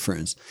feeling a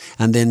difference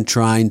and then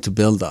trying to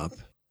build up.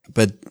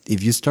 But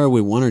if you start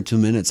with 1 or 2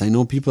 minutes, I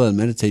know people that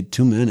meditate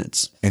 2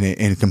 minutes. And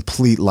a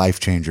complete life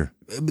changer.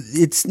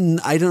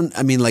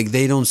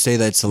 They don't say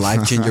that it's a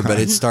life changer, but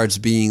it starts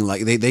being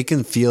like, they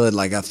can feel it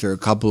like after a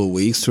couple of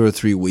weeks, 2 or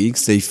 3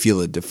 weeks, they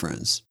feel a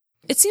difference.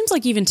 It seems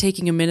like even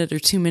taking a minute or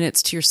 2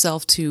 minutes to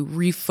yourself to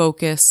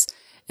refocus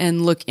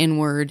and look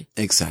inward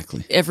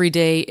Exactly. every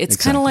day. It's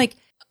kind of Exactly. like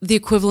the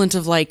equivalent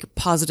of like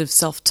positive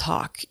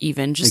self-talk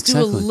even. Just do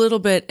a Exactly. little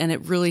bit and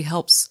it really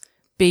helps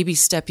baby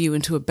step you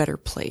into a better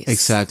place.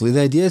 Exactly.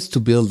 The idea is to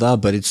build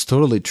up, but it's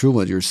totally true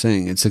what you're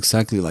saying. It's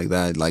exactly like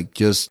that. Like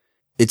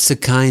it's a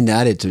kind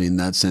attitude in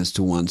that sense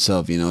to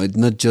oneself, you know.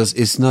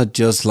 It's not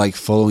just like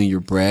following your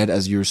breath,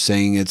 as you're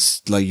saying.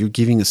 It's like you're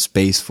giving a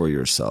space for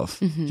yourself.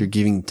 You're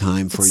giving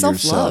time for It's yourself,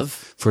 self-love,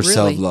 for really.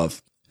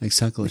 self-love.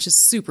 Exactly. Which is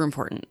super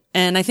important.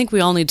 And I think we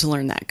all need to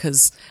learn that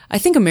because I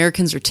think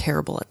Americans are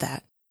terrible at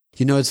that.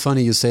 You know, it's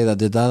funny you say that.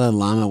 The Dalai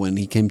Lama, when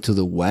he came to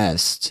the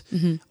West,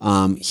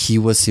 he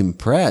was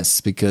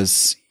impressed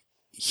because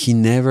he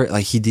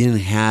didn't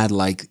had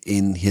like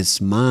in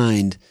his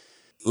mind,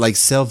 like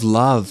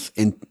self-love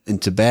in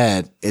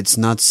Tibet. It's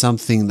not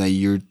something that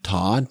you're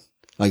taught.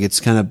 Like it's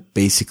kind of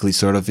basically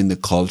sort of in the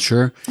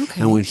culture. Okay.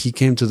 And when he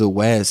came to the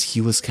West, he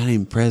was kind of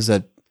impressed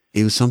that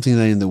it was something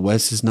that in the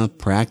West is not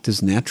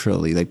practiced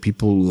naturally, like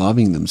people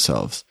loving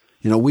themselves.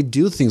 You know, we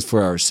do things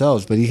for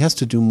ourselves, but he has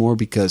to do more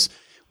because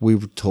we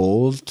were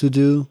told to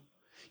do.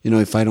 You know,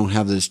 if I don't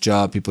have this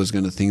job, people is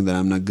going to think that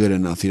I'm not good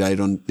enough. I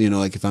don't, you know,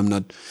 like if I'm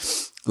not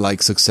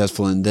like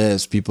successful in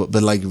this, but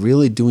like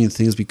really doing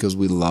things because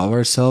we love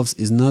ourselves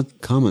is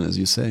not common, as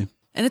you say.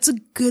 And it's a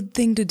good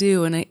thing to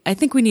do. And I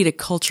think we need a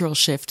cultural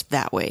shift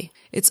that way.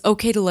 It's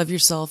okay to love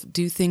yourself,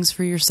 do things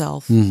for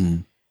yourself,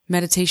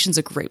 meditation's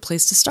a great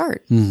place to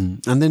start.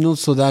 And then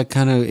also that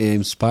kind of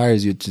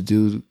inspires you to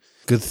do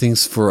good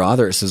things for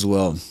others as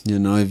well. You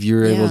know, if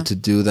you're able to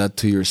do that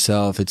to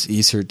yourself, it's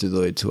easier to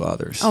do it to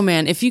others. Oh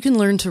man, if you can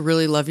learn to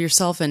really love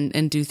yourself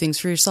and do things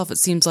for yourself, it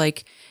seems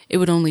like it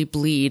would only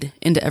bleed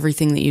into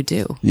everything that you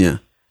do. Yeah.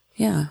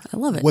 Yeah, I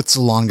love it. What's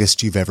the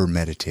longest you've ever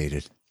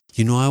meditated?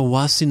 You know, I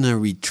was in a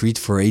retreat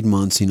for 8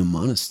 months in a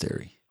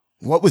monastery.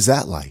 What was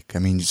that like? I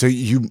mean, so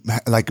you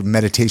like a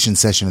meditation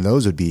session of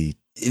those would be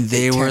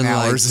They were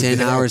like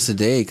 10 hours a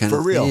day kind For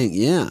of real? thing.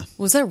 Yeah.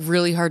 Was that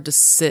really hard to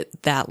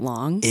sit that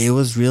long? It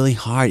was really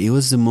hard. It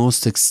was the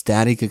most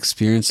ecstatic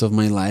experience of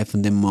my life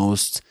and the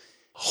most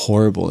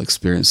horrible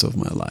experience of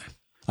my life.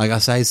 Like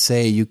as I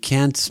say, you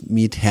can't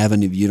meet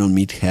heaven if you don't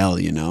meet hell,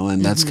 you know?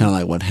 And that's kind of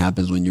like what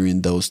happens when you're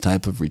in those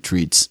type of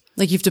retreats.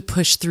 Like you have to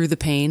push through the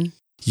pain?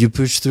 You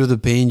push through the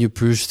pain, you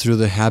push through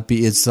the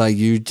happy. It's like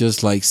you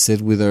just like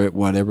sit with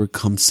whatever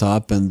comes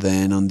up. And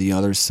then on the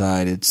other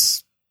side,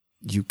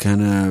 you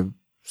kind of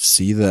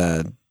see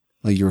that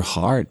like your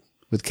heart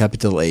with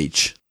capital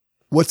H.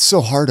 What's so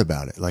hard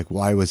about it? Like,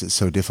 why was it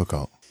so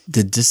difficult?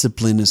 The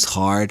discipline is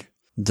hard.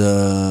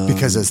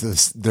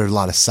 Because there's a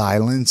lot of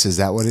silence. Is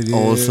that what it is?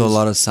 Also a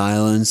lot of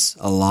silence,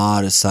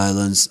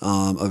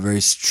 a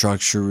very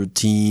structured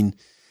routine.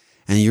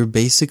 And you're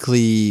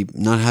basically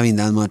not having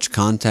that much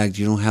contact.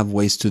 You don't have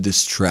ways to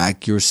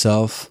distract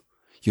yourself.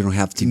 You don't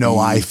have TV. No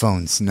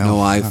iPhones. No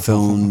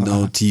iPhone,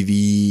 no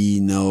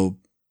TV, no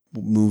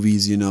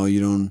movies, you know,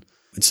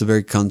 it's a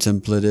very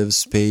contemplative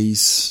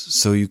space.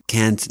 So you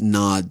can't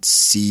not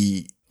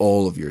see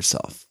all of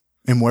yourself.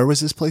 And where was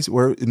this place?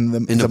 Where in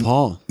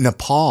Nepal.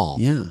 Nepal.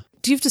 Yeah.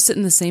 Do you have to sit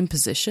in the same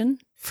position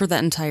for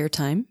that entire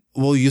time?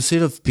 Well, you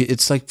sit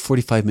it's like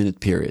 45-minute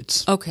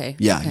periods. Okay.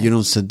 Yeah. Okay. You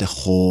don't sit the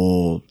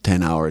whole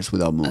 10 hours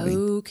without moving.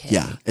 Okay.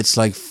 Yeah. It's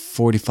like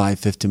 45,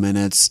 50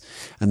 minutes.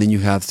 And then you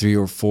have 3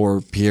 or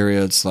 4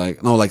 periods,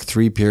 like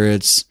 3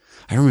 periods.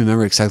 I don't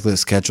remember exactly the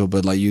schedule,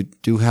 but like you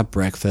do have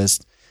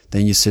breakfast.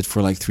 Then you sit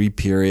for like 3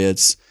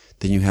 periods.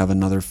 Then you have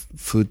another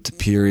food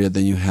period.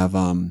 Then you have,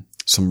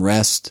 some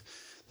rest.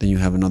 Then you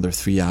have another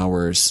 3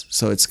 hours.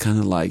 So it's kind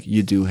of like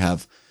you do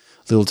have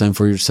a little time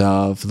for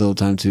yourself, a little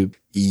time to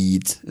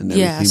eat and everything.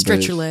 Yeah,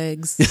 stretch your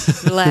legs,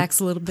 relax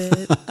a little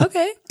bit.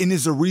 Okay. And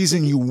is the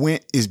reason you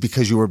went is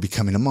because you were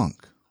becoming a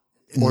monk?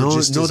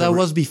 That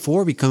was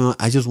before becoming,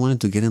 I just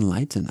wanted to get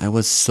enlightened. I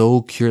was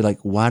so curious, like,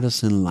 what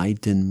does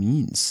enlightened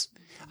means?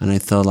 And I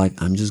thought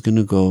like, I'm just going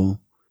to go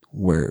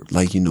where,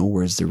 like, you know,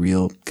 where's the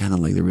real, kind of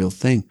like the real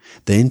thing.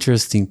 The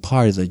interesting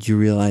part is that you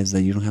realize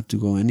that you don't have to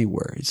go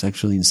anywhere. It's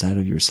actually inside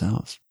of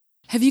yourselves.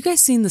 Have you guys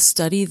seen the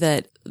study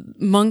that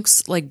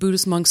monks, like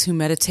Buddhist monks who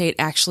meditate,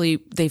 actually,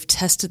 they've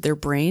tested their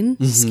brain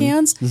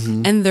scans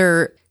and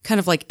their kind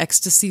of like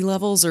ecstasy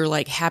levels or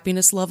like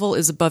happiness level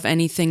is above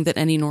anything that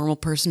any normal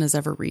person has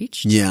ever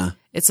reached? Yeah.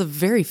 It's a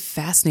very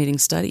fascinating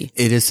study.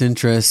 It is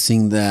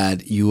interesting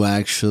that you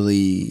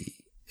actually,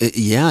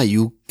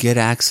 you get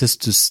access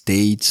to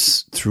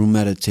states through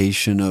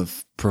meditation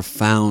of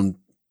profound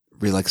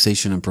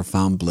relaxation and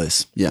profound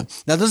bliss. Yeah.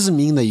 That doesn't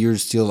mean that you're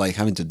still like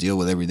having to deal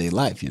with everyday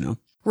life, you know?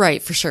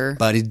 Right, for sure.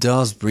 But it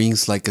does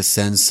brings like a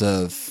sense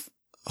of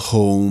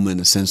home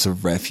and a sense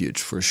of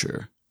refuge for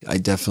sure. I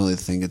definitely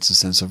think it's a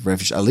sense of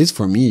refuge, at least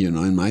for me, you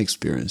know, in my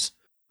experience.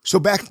 So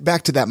back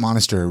to that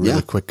monastery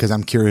really quick, because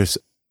I'm curious.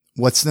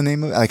 What's the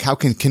name of it? Like, how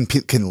can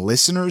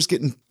listeners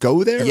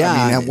go there? Yeah.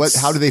 I mean,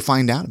 how do they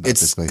find out about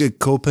this place? It's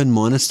Kopan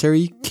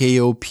Monastery,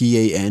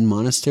 Kopan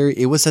Monastery.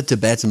 It was a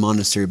Tibetan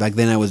monastery. Back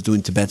then I was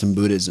doing Tibetan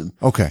Buddhism.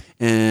 Okay.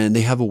 And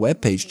they have a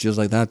webpage just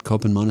like that,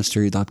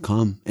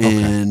 kopanmonastery.com.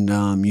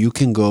 And you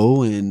can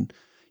go and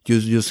you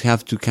just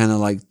have to kind of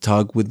like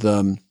talk with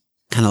kind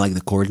of like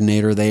the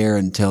coordinator there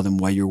and tell them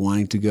why you're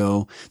wanting to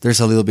go. There's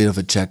a little bit of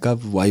a checkup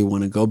of why you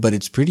want to go, but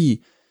it's pretty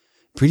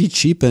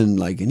cheap and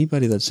like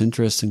anybody that's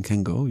interested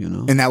can go, you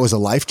know. And that was a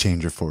life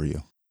changer for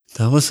you.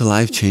 That was a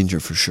life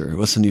changer for sure. It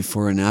wasn't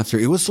before and after.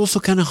 It was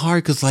also kind of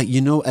hard because like, you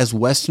know, as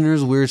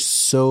Westerners,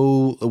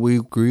 we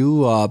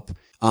grew up,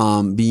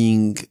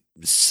 being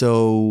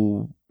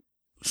so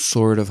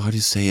sort of, how do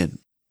you say it?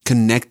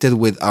 Connected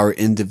with our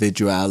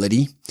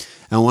individuality.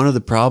 And one of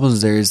the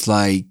problems there is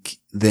like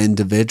the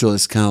individual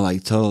is kind of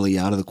like totally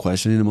out of the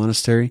question in a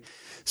monastery.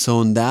 So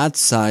on that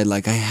side,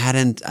 like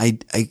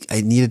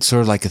I needed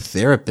sort of like a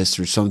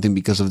therapist or something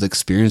because of the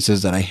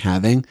experiences that I'm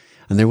having.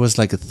 And there was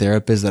like a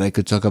therapist that I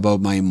could talk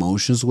about my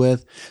emotions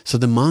with. So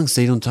the monks,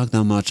 they don't talk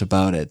that much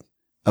about it,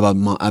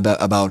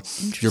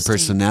 about your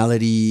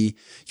personality,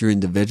 your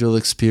individual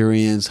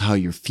experience, how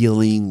you're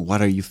feeling,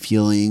 what are you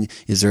feeling?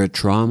 Is there a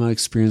trauma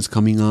experience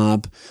coming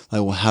up?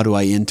 Like, well, how do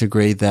I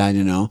integrate that,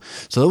 you know?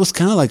 So that was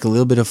kind of like a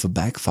little bit of a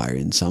backfire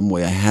in some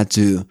way.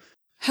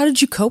 How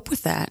did you cope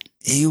with that?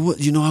 I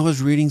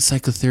was reading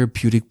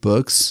psychotherapeutic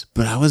books,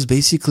 but I was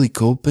basically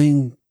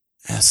coping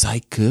as I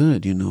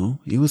could, you know.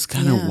 It was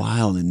kind of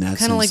wild in that sense.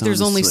 Kind of like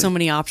there's only honestly. so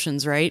many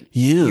options, right?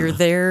 Yeah. You're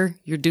there,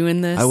 you're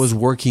doing this. I was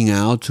working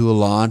out too a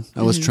lot.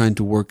 I was trying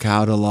to work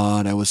out a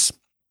lot.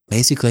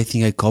 I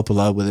think I cope a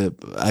lot with it.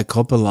 I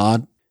cope a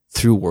lot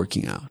through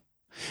working out.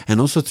 And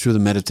also through the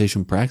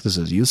meditation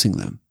practices, using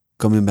them,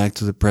 coming back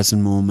to the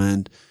present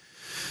moment,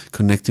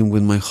 connecting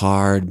with my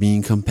heart,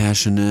 being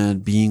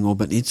compassionate, being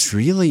open. It's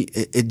really,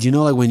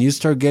 like when you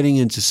start getting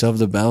into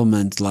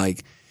self-development,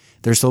 like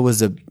there's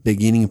always a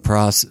beginning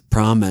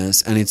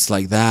promise, and it's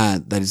like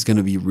that it's going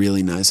to be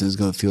really nice and it's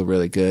going to feel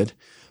really good.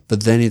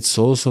 But then it's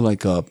also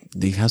like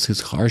it has its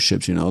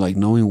hardships, like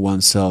knowing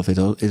oneself.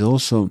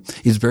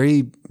 It's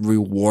very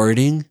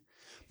rewarding,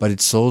 but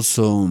it's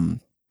also,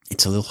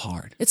 it's a little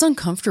hard. It's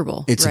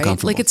uncomfortable. It's right?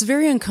 uncomfortable. Like it's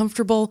very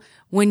uncomfortable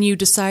when you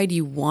decide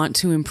you want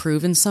to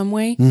improve in some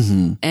way.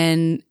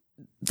 And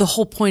the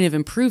whole point of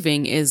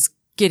improving is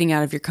getting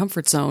out of your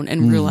comfort zone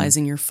and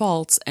realizing your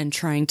faults and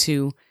trying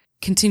to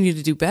continue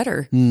to do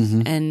better.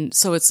 And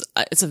so it's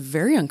a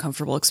very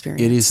uncomfortable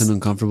experience. It is an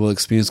uncomfortable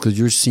experience because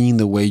you're seeing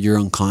the way you're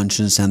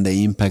unconscious and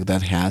the impact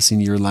that has in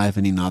your life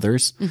and in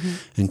others.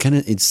 And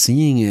it's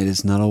seeing it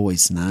is not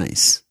always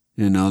nice,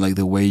 like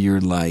the way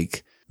you're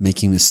like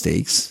making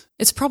mistakes.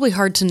 It's probably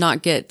hard to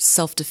not get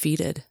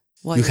self-defeated.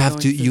 You have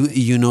to,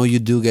 you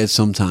do get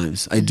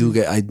sometimes. I do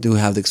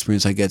have the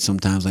experience I get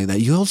sometimes like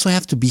that. You also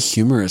have to be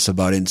humorous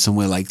about it in some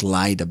way, like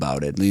light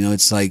about it.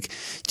 It's like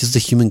just the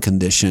human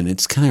condition.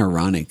 It's kind of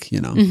ironic,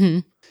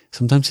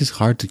 Sometimes it's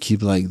hard to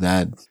keep like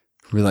that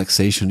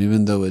relaxation,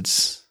 even though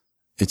it's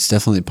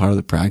definitely part of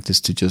the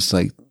practice to just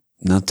like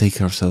not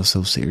take ourselves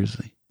so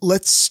seriously.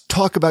 Let's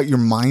talk about your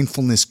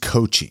mindfulness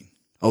coaching.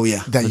 Oh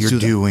yeah. That you're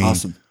doing.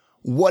 Awesome.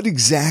 What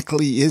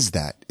exactly is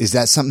that? Is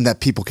that something that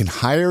people can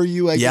hire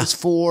you, I guess,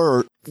 for?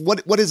 Or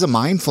what is a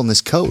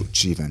mindfulness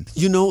coach even?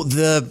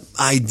 The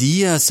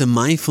idea as a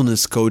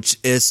mindfulness coach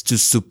is to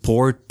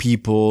support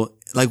people.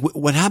 Like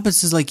what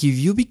happens is like if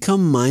you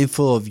become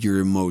mindful of your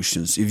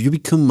emotions, if you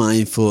become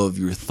mindful of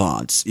your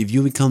thoughts, if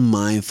you become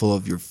mindful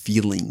of your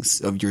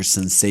feelings, of your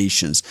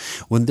sensations,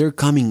 when they're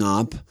coming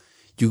up,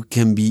 you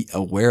can be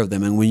aware of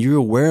them. And when you're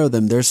aware of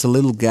them, there's a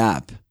little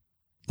gap.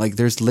 Like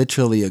there's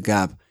literally a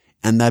gap.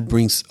 And that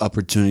brings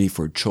opportunity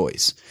for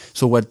choice.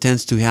 So what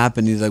tends to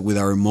happen is like with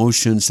our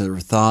emotions, our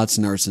thoughts,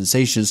 and our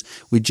sensations,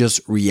 we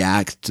just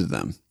react to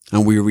them.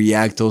 And we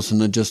react also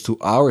not just to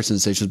our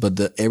sensations,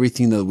 but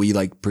everything that we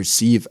like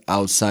perceive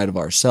outside of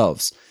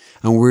ourselves.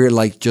 And we're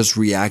like just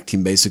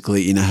reacting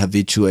basically in a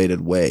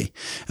habituated way.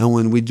 And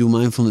when we do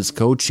mindfulness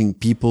coaching,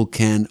 people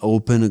can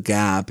open a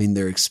gap in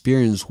their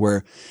experience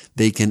where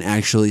they can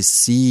actually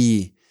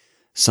see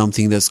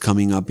something that's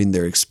coming up in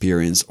their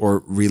experience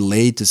or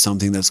relate to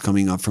something that's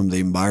coming up from the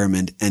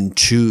environment and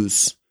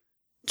choose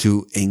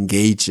to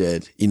engage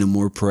it in a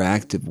more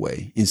proactive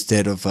way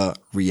instead of a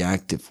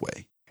reactive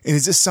way. And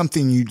is this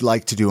something you'd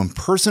like to do in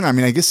person? I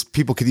mean, I guess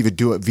people could even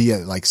do it via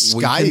like Skype.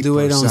 We can do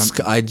it on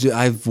Skype.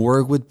 I've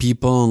worked with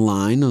people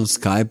online on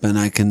Skype, and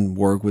I can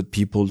work with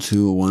people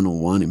too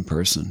one-on-one in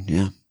person.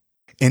 Yeah.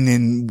 And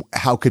then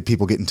how could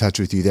people get in touch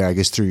with you there? I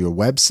guess through your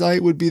website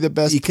would be the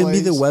best place. It can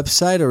be the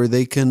website, or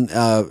they can,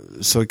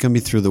 so it can be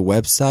through the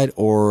website,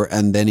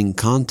 and then in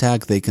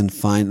contact, they can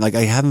find, like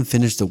I haven't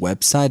finished the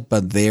website,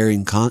 but there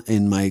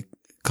in my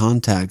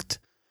contact,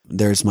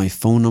 there's my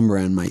phone number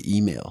and my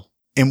email.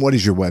 And what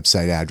is your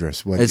website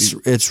address?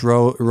 It's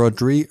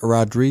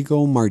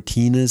Rodrigo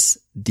Martinez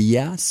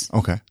Diaz.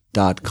 Okay.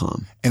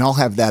 .com. And I'll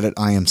have that at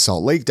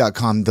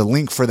iamsaltlake.com. The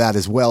link for that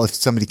as well. If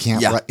somebody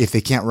if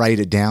they can't write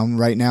it down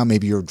right now,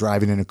 maybe you're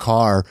driving in a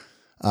car,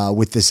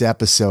 with this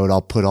episode,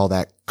 I'll put all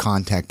that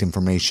contact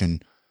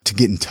information to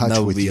get in touch with you.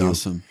 That would be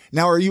awesome.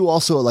 Now, are you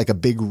also like a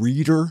big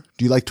reader?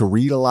 Do you like to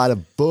read a lot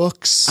of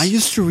books? I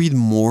used to read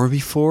more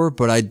before,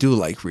 but I do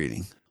like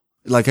reading.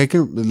 Like I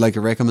could, like a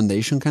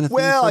recommendation kind of thing.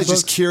 Well, I was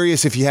just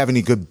curious if you have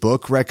any good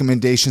book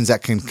recommendations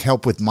that can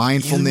help with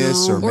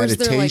mindfulness or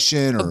meditation, is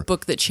there like a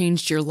book that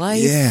changed your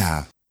life.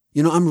 Yeah.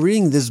 I'm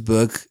reading this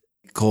book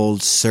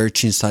called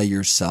Search Inside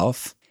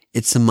Yourself.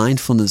 It's a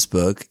mindfulness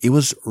book. It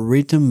was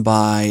written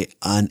by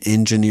an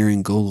engineer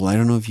in Google. I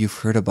don't know if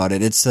you've heard about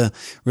it. It's a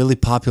really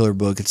popular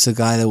book. It's a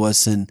guy that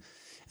was an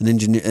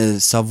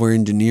software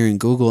engineer in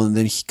Google, and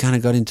then he kind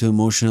of got into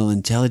emotional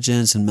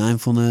intelligence and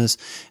mindfulness,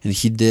 and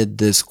he did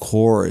this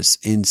course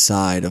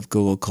inside of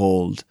Google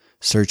called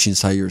Search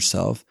Inside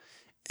Yourself.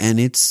 And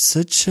it's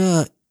such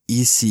a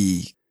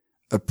easy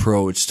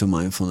approach to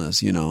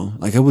mindfulness,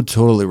 like I would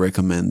totally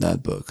recommend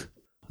that book.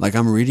 Like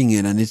I'm reading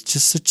it, and it's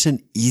just such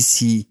an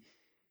easy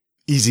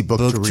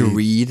book to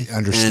read.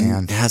 Understand.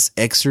 And it has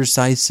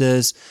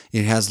exercises.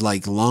 It has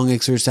like long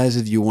exercises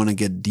if you want to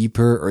get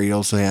deeper, or it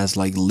also has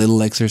like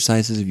little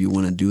exercises if you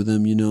want to do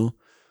them,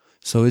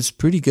 So it's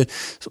pretty good.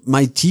 So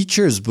my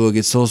teacher's book,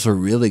 it's also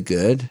really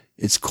good.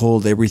 It's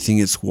called Everything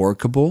is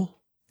Workable,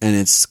 and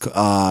it's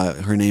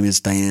her name is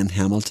Diane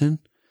Hamilton.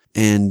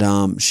 And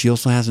she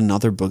also has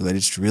another book that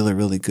is really,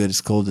 really good.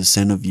 It's called The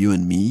Zen of You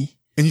and Me.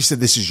 And you said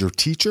this is your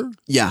teacher?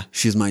 Yeah,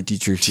 she's my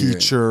teacher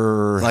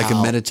here. Like a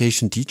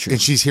meditation teacher.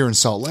 And she's here in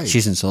Salt Lake.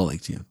 She's in Salt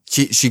Lake, yeah.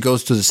 She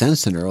goes to the Zen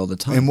Center all the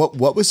time. And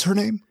what was her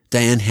name?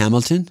 Diane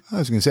Hamilton. I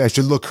was going to say, I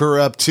should look her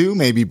up too.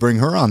 Maybe bring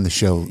her on the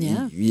show.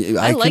 Yeah.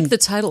 I like the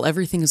title,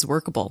 Everything is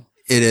Workable.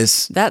 It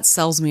is. That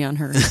sells me on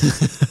her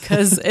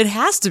because it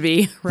has to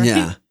be, right?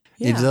 Yeah.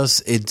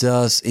 It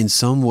does. In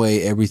some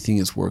way, everything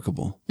is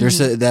workable. There's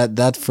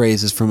that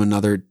phrase is from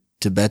another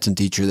Tibetan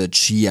teacher that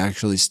she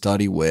actually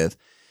studied with.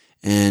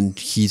 And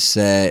he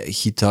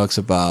talks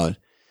about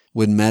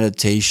with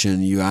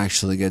meditation, you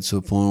actually get to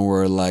a point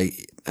where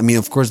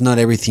of course, not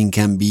everything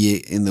can be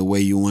in the way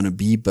you want to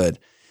be, but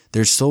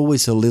there's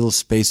always a little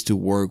space to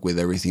work with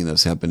everything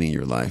that's happening in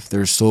your life.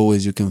 There's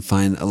always, you can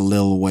find a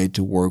little way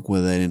to work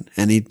with it.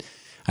 And it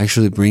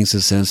actually brings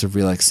a sense of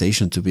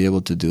relaxation to be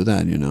able to do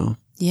that,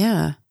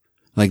 Yeah.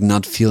 Like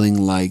not feeling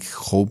like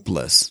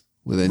hopeless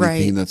with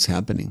anything that's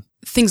happening.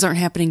 Things aren't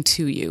happening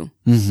to you.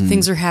 Mm-hmm.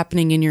 Things are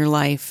happening in your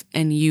life,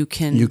 and you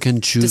can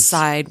choose,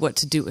 decide what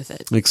to do with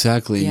it.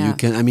 Exactly. Yeah. You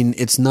can,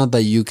 it's not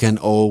that you can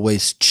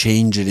always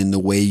change it in the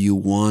way you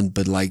want,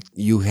 but like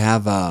you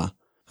have a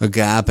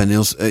gap, and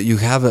you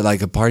have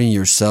like a part in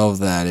yourself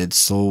that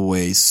it's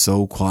always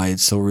so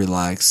quiet, so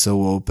relaxed,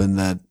 so open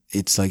that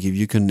it's like if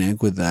you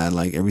connect with that,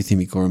 like everything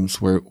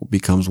becomes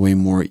way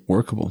more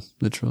workable,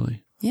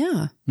 literally.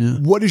 Yeah. Yeah.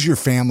 What does your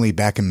family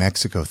back in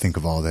Mexico think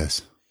of all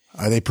this?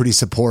 Are they pretty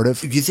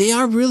supportive? They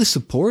are really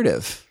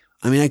supportive.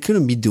 I mean, I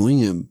couldn't be doing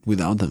it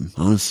without them,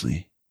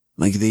 honestly.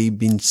 Like they've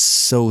been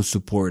so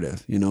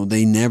supportive.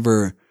 They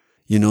never,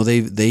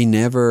 they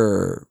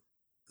never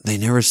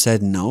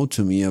said no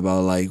to me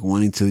about like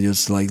wanting to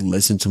just like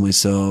listen to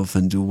myself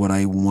and do what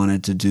I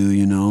wanted to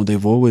do.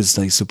 They've always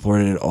like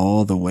supported it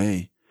all the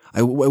way.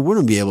 I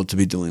wouldn't be able to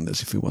be doing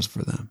this if it wasn't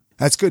for them.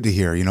 That's good to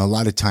hear. A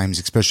lot of times,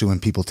 especially when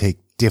people take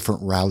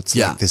different routes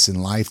like this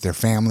in life, their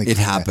family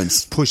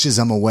pushes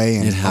them away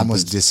and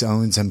almost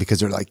disowns them because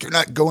they're like, you're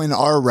not going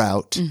our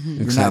route.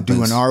 Mm-hmm. You're not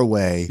doing our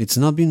way. It's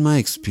not been my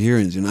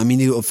experience. I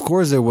mean, of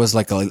course there was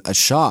like a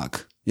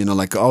shock,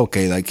 like,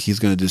 okay, like he's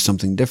going to do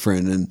something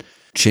different, and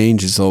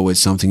change is always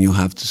something you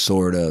have to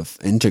sort of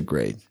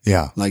integrate.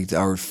 Yeah. Like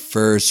our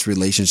first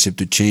relationship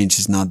to change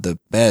is not the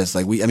best.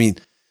 Like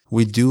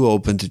we do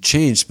open to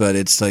change, but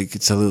it's like,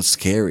 it's a little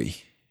scary.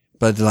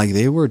 But like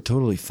they were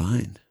totally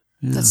fine.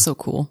 Yeah. That's so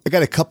cool. I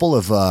got a couple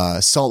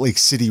of Salt Lake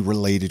City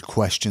related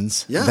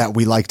questions that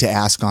we like to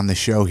ask on the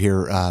show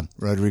here.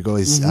 Rodrigo,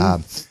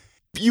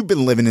 you've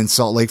been living in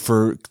Salt Lake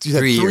for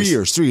 3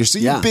 years. 3 years. So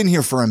you've been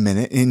here for a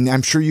minute, and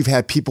I'm sure you've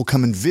had people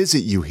come and visit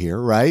you here,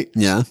 right?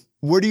 Yeah.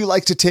 Where do you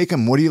like to take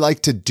them? What do you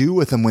like to do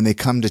with them when they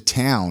come to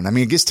town? I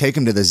mean, I guess take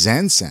them to the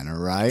Zen Center,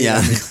 right?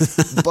 Yeah.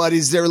 But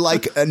is there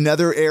like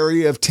another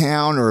area of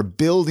town or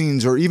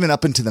buildings or even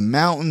up into the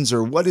mountains,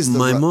 or what is the...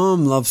 My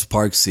mom loves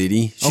Park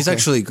City. She's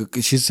actually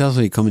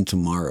coming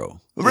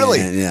tomorrow. Really?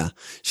 Yeah.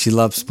 She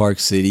loves Park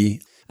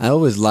City. I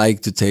always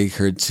like to take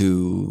her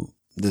to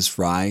this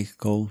Rye.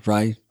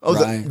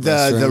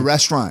 The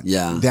restaurant.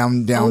 Yeah.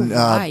 Down.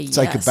 Rye, it's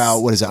like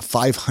about, what is that?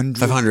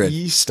 500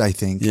 East, I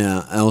think.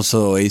 Yeah.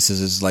 Also Oasis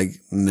is like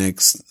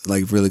next,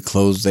 like really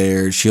close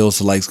there. She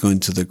also likes going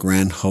to the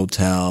Grand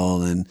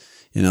Hotel and,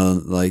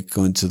 like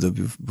going to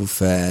the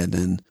buffet,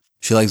 and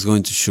she likes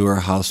going to Sugar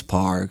House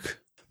Park.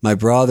 My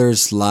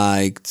brothers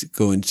liked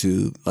going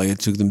to, like I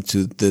took them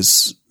to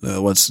this,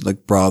 what's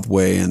like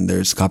Broadway, and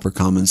there's Copper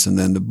Commons, and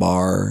then the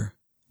Bar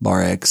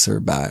X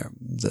or Bar.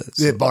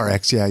 Bar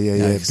X, yeah.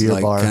 Beer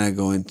like bar. Kind of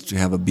going to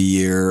have a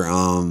beer.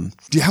 How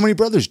many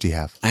brothers do you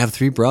have? I have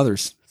 3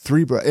 brothers.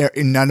 3 brothers.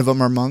 None of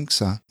them are monks,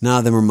 huh? None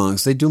of them are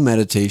monks. They do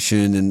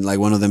meditation, and like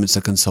one of them is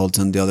a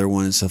consultant. The other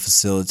one is a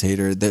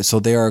facilitator. So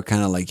they are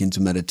kind of like into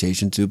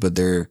meditation too, but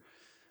they're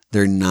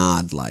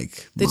not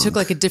like They took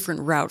like a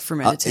different route for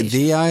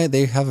meditation.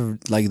 They have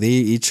like, they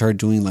each are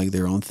doing like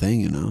their own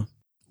thing,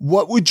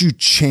 What would you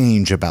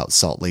change about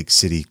Salt Lake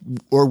City,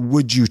 or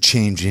would you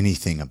change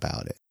anything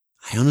about it?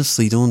 I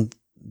honestly don't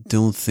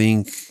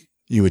think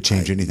you would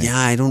change anything. Yeah,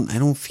 I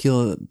don't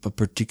feel a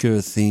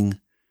particular thing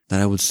that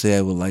I would say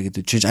I would like it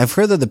to change. I've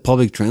heard that the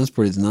public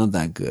transport is not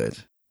that good.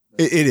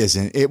 It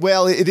isn't.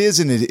 It is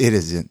and it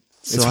isn't.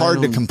 So it's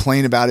hard to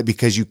complain about it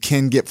because you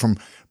can get from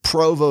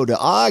Provo to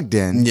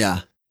Ogden.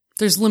 Yeah.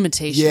 There's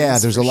limitations. Yeah,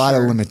 there's a lot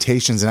of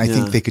limitations, and I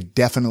think they could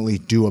definitely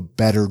do a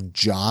better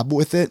job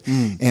with it.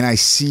 And I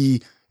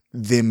see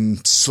them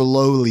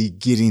slowly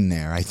getting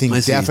there. I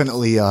think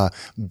definitely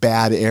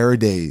bad air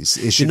days.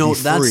 It should be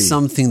free. That's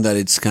something that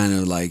it's kind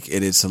of like,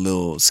 it is a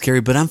little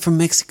scary, but I'm from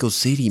Mexico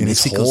City. And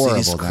Mexico City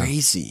is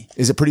crazy.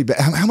 Is it pretty bad?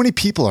 How many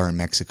people are in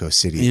Mexico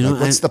City?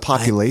 What's the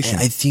population?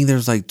 I think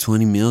there's like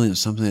 20 million,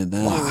 something like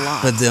that. Wow.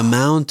 But the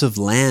amount of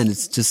land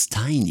is just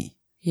tiny.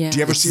 Yeah. Do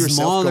you ever see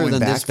yourself going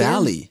back this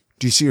valley?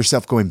 Do you see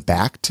yourself going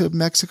back to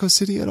Mexico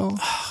City at all?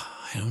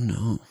 I don't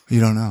know. You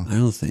don't know? I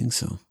don't think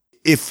so.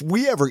 If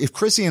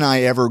Chrissy and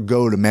I ever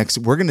go to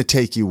Mexico, we're going to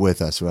take you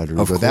with us,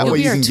 Rodrigo. That way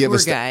you can give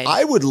us.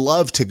 I would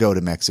love to go to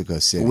Mexico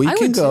City. We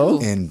can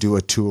go and do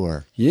a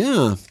tour.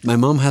 Yeah, my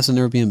mom has an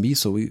Airbnb,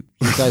 so you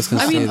guys can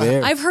stay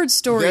there. I've heard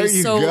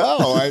stories. There you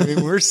go. I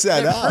mean, we're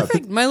set up.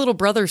 Perfect. My little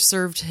brother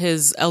served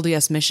his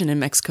LDS mission in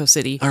Mexico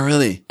City. Oh,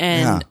 really?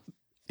 And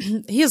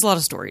he has a lot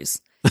of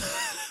stories.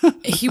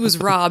 He was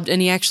robbed,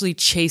 and he actually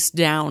chased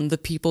down the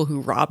people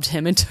who robbed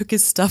him and took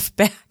his stuff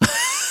back.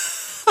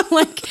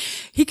 Like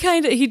he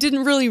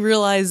didn't really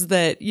realize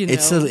that, you know.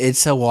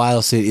 It's a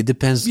wild city. It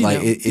depends. You Like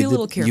know, be a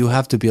little careful. you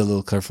have to be a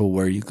little careful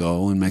where you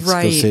go in Mexico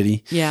Right.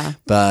 City. Yeah.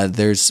 But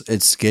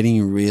it's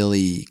getting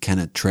really kind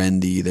of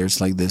trendy.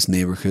 There's like these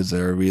neighborhoods that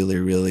are really,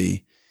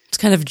 really It's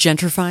kind of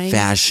gentrifying.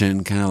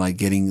 fashion, kind of like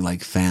getting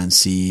like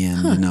fancy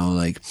and, you know,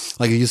 like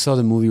you saw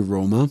the movie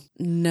Roma.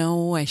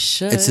 No, I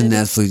should. It's in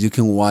Netflix. You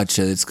can watch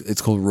it.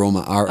 It's called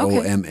Roma,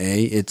 Roma.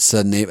 It's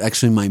a name.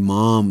 Actually, my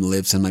mom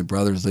lives and my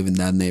brothers live in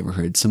that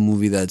neighborhood. It's a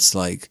movie that's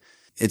like,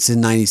 it's in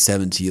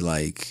 1970,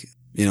 like,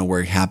 you know,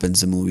 where it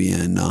happens, the movie.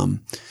 And,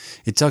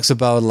 it talks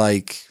about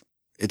like,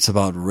 it's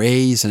about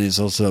race, and it's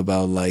also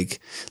about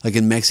like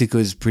in Mexico,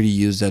 it's pretty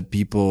used that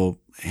people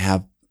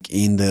have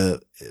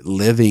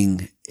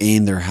living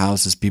in their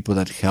houses, people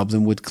that help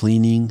them with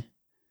cleaning,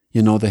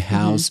 you know, the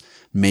house,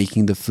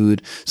 making the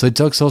food. So it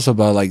talks also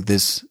about like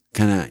this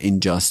kind of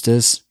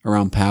injustice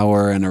around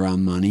power and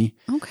around money.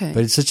 Okay.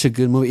 But it's such a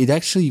good movie. It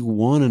actually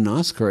won an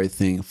Oscar, I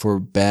think, for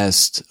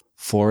best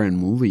foreign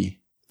movie.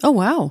 Oh,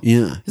 wow.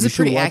 Yeah. Is You it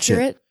pretty should watch it.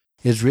 accurate?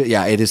 It's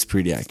it is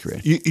pretty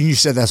accurate. You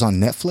said that's on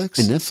Netflix?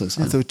 In Netflix,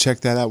 I have to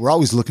check that out. We're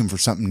always looking for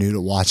something new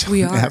to watch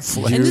We on are.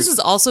 Netflix. And this is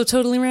also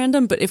totally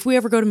random, but if we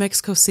ever go to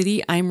Mexico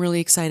City, I'm really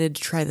excited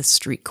to try the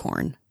street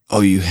corn.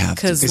 Oh, you have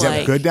to. 'Cause Is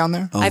like, that good down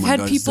there? Oh I've my had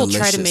God, it's people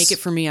try to delicious. make it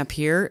for me up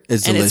here,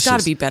 It's and delicious. it's got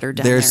to be better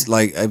down There's there.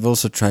 like, I've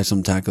also tried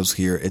some tacos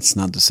here. It's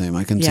not the same.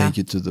 I can Yeah. take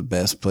you to the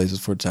best places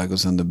for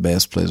tacos and the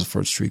best places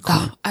for street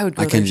corn. Oh, I would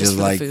go I can there just for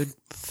the like food.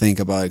 think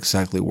about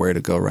exactly where to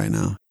go right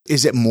now.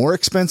 Is it more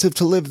expensive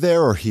to live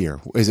there or here?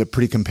 Is it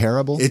pretty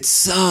comparable?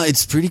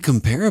 It's pretty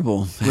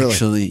comparable, Really?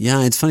 actually.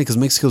 Yeah, it's funny because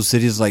Mexico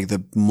City is like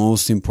the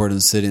most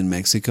important city in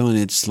Mexico, and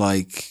it's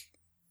like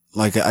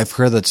I've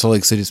heard that Salt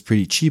Lake City is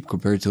pretty cheap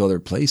compared to other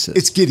places.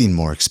 It's getting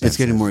more expensive. It's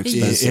getting more It used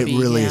expensive. to It be,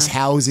 really yeah. is.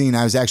 Housing.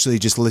 I was actually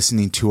just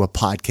listening to a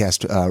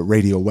podcast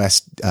Radio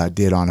West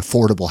did on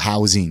affordable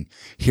housing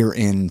here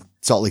in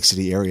Salt Lake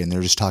City area, and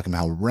they're just talking about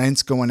how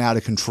rent's going out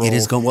of control. It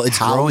is going well. It's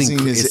Housing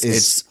growing.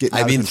 Is getting out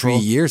I've of been control.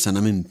 3 years, and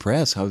I'm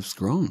impressed how it's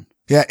grown.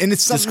 Yeah, and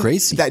it's just something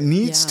crazy. that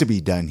needs Yeah. to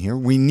be done here.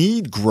 We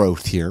need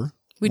growth here.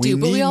 We do,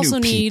 but we need also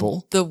new need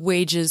people. the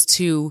wages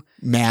to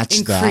Match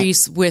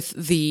increase with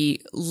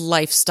the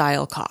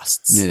lifestyle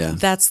costs. Yeah.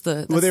 That's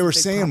the. Well, they the were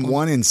big saying problem.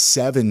 1 in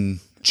 7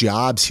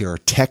 jobs here are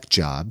tech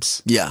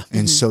jobs. Yeah.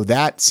 And so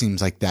that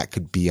seems like that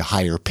could be a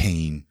higher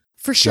paying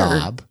for sure.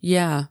 job.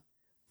 Yeah,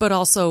 but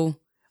also,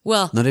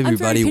 well, Not I'm very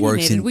everybody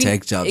works in opinionated.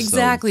 tech jobs, though.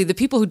 Exactly, the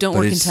people who don't But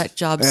work in it's- tech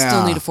jobs Yeah.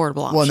 still need affordable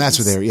options. Well, and that's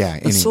what they're, yeah.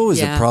 It's always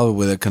Yeah. a problem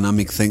with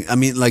economic thing. I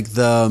mean, like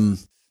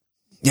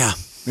yeah.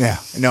 Yeah.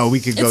 No, we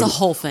could go. It's a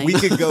whole thing. We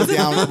could go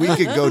down. We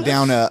could go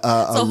down a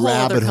whole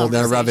rabbit other hole.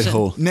 That rabbit conversation.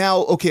 hole. Now,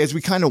 okay, as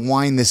we kind of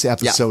wind this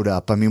episode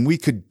up, I mean, we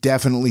could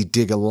definitely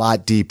dig a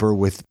lot deeper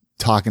with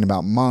talking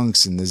about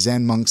monks and the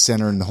Zen Monk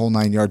Center and the whole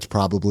 9 yards,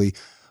 probably.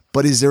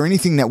 But is there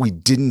anything that we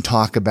didn't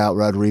talk about,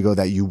 Rodrigo,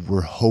 that you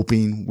were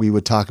hoping we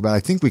would talk about? I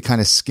think we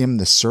kind of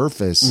skimmed the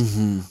surface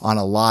on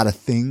a lot of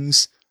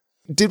things.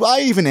 Did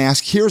I even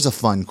ask? Here's a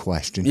fun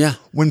question. Yeah.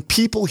 When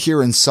people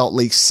here in Salt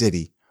Lake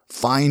City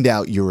find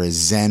out you're a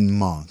Zen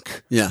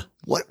monk, Yeah.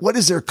 what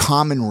is their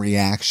common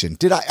reaction?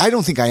 Did I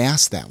don't think I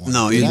asked that one.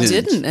 No, Did you I?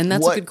 didn't, and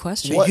that's What- a good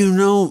question. what- You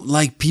know,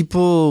 like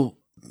people,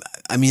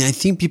 I mean, I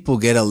think people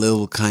get a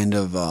little kind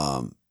of,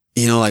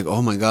 you know, like,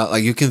 oh my God,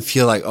 like you can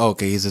feel like, oh,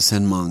 okay, he's a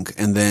Zen monk.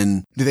 And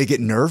then Do they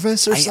get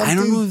nervous or something? I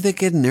don't know if they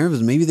get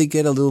nervous. Maybe they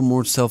get a little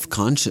more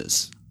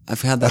self-conscious.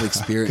 I've had that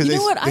experience. Because You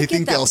know what? I they get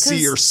think that they'll see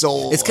because- your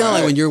soul. It's kind of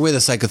like when you're with a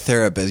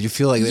psychotherapist. You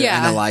feel like they're Yeah.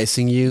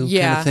 analyzing you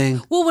kind of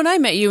thing. Well, when I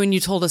met you and you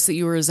told us that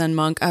you were a Zen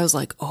monk, I was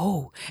like,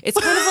 oh, it's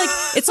kind of like,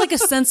 it's like a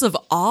sense of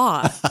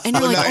awe. And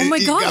you're like, No, oh my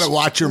you gosh. gotta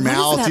watch your what is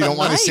mouth. that You don't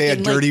want to like? say a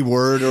And, like, dirty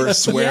word or a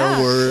swear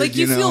yeah, word. like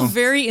you know? feel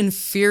very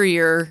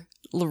inferior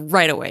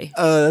right away.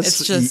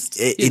 It's just,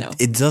 you know.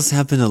 It does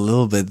happen a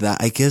little bit.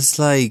 That I guess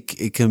like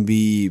it can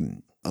be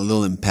a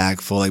little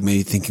impactful. Like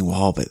maybe thinking,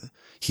 wow, but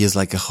he is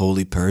like a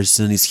holy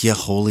person. Is he a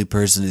holy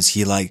person? Is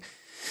he like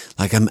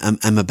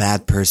I'm a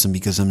bad person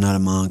because I'm not a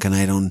monk and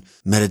I don't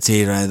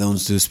meditate or I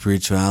don't do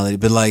spirituality.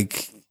 But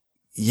like,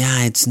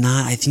 yeah, it's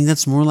not. I think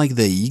that's more like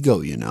the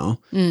ego, you know.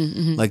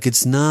 Mm-hmm. Like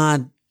it's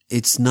not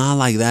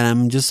like that.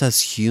 I'm just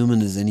as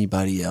human as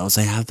anybody else.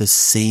 I have the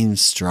same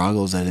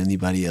struggles as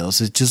anybody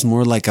else. It's just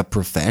more like a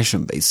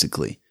profession,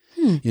 basically.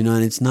 You know,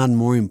 and it's not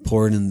more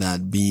important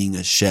than being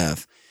a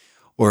chef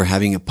or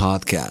having a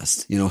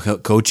podcast, you know,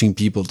 coaching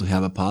people to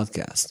have a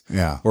podcast.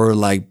 Yeah. Or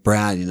like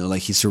Brad, you know,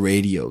 like he's a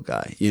radio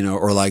guy, you know,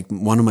 or like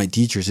one of my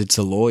teachers, it's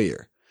a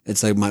lawyer.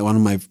 It's like one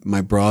of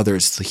my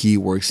brothers, he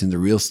works in the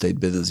real estate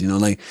business, you know,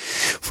 like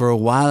for a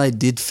while I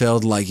did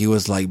felt like it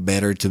was like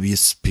better to be a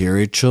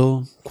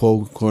spiritual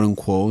quote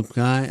unquote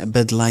guy,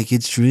 but like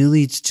it's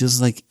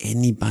just like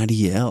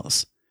anybody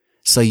else.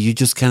 So you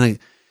just kind of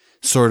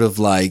sort of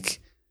like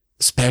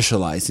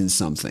specialize in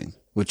something,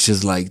 which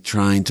is like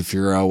trying to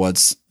figure out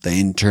what's the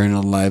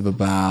internal life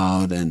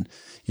about and,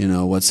 you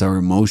know, what's our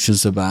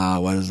emotions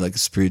about? What does like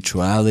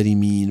spirituality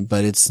mean?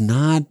 But it's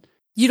not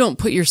You don't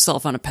put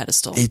yourself on a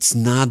pedestal. It's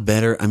not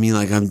better. I mean,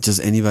 like, I'm just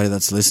anybody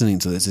that's listening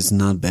to this. It's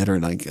not better.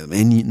 Like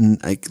even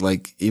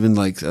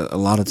a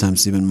lot of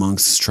times, even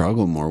monks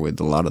struggle more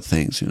with a lot of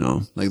things, you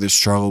know, like they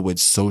struggle with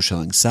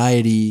social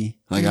anxiety.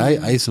 Like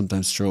I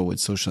sometimes struggle with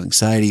social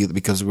anxiety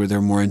because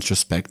they're more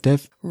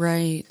introspective.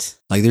 Right.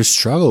 Like they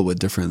struggle with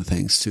different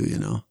things too, you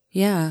know?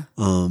 Yeah.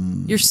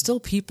 You're still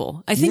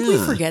people. I think we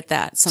forget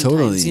that sometimes,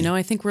 totally. You know,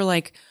 I think we're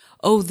like,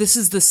 oh, this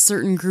is this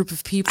certain group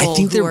of people. I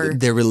think who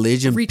their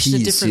religion reached a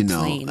piece, different you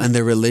know, plane. and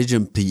the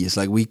religion piece.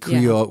 Like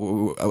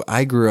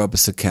I grew up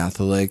as a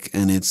Catholic,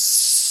 and it's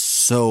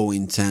so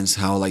intense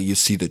how like you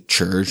see the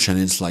church, and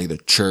it's like the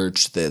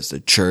church this,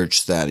 the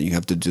church that, and you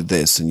have to do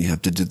this and you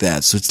have to do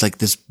that. So it's like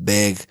this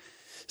big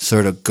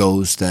sort of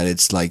ghost that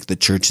it's like the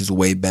church is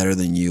way better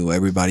than you.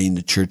 Everybody in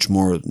the church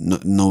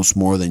knows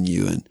more than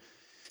you, and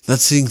I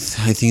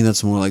think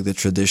that's more like the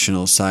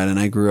traditional side, and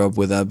I grew up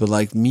with that. But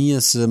like me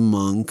as a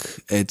monk,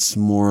 it's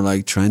more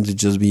like trying to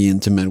just be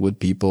intimate with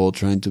people,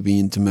 trying to be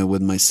intimate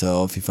with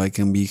myself. If I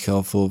can be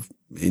helpful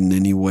in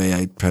any way,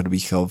 I try to be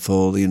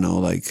helpful, you know,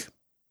 like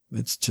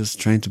it's just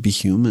trying to be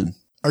human.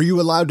 Are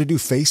you allowed to do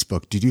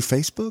Facebook? Do you do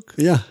Facebook?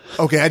 Yeah.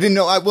 Okay, I didn't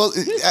know.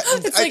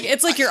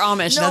 It's like you're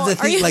Amish. No, That's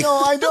the thing. Like, no,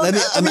 I don't.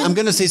 I'm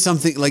going to say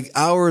something like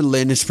our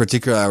lineage,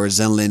 particularly our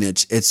Zen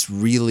lineage, it's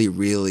really,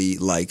 really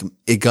like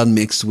it got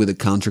mixed with the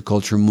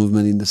counterculture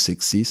movement in the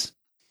 60s.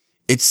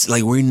 It's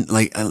like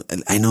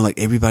I know like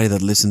everybody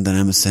that listened that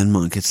I'm a Zen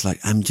monk. It's like,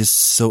 I'm just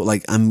so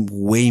like, I'm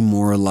way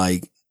more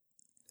like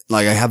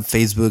I have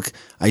Facebook,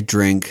 I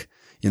drink,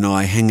 you know,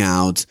 I hang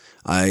out,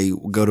 I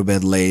go to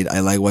bed late, I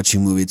like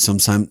watching movies.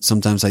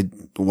 Sometimes I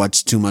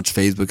watch too much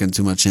Facebook and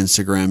too much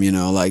Instagram, you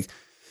know, like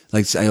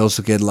I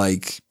also get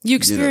like, you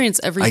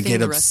experience everything. I get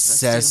the rest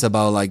obsessed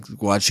about like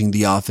watching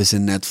The Office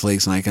and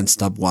Netflix, and I can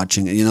stop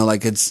watching it, you know,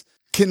 like it's.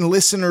 Can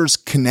listeners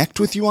connect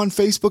with you on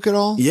Facebook at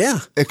all? Yeah.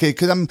 Okay.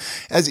 Cause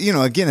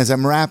as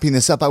I'm wrapping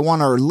this up, I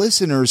want our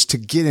listeners to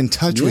get in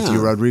touch with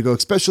you, Rodrigo,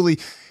 especially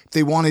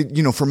they wanted,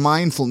 you know, for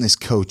mindfulness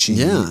coaching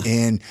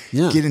and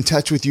get in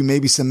touch with you,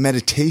 maybe some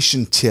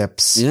meditation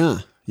tips.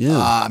 Yeah. Yeah.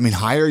 I mean,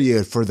 hire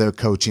you for the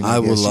coaching. I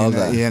would love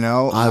that. You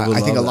know, I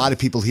think a lot of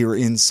people here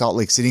in Salt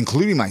Lake City,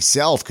 including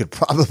myself, could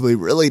probably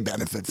really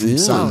benefit from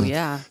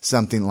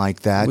something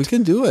like that. We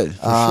can do it.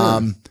 For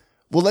sure.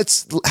 Well,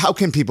 how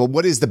can people,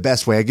 what is the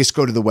best way? I guess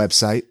go to the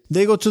website.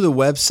 They go to the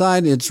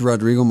website. It's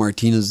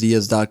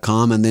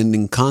rodrigomartinezdiaz.com. And then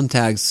in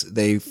contacts,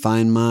 they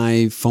find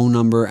my phone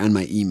number and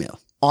my email.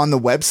 On the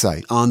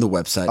website? On the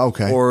website.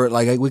 Okay. Or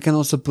like we can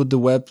also put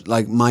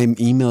my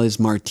email is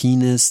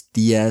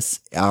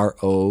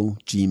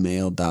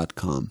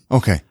martinezdiaz@gmail.com.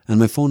 Okay. And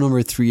my phone number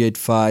is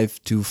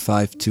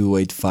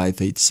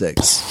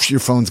 385-252-8586.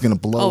 Your phone's going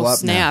to blow up.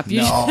 Snap.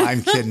 Now. No,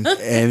 I'm kidding.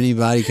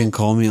 Anybody can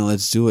call me and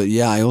let's do it.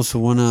 Yeah. I also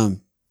want to,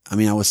 I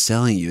mean, I was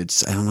telling you,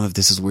 I don't know if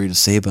this is weird to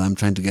say, but I'm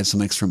trying to get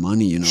some extra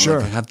money, you know. Sure.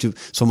 Like I have to,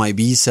 so my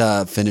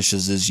visa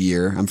finishes this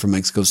year. I'm from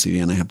Mexico City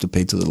and I have to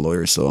pay to the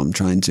lawyer. So I'm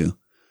trying to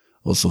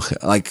also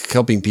like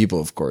helping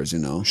people, of course, you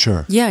know.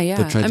 Sure. Yeah.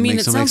 Yeah. I mean,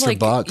 it sounds like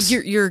bucks.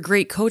 You're a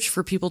great coach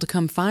for people to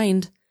come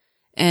find,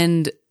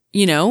 and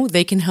you know,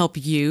 they can help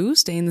you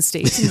stay in the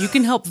States and you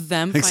can help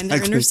them find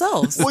their inner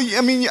selves. Well,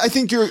 I mean, I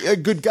think you're a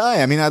good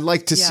guy. I mean, I'd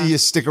like to see you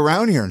stick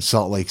around here in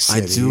Salt Lake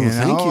City. I do. You know?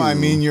 Thank you. I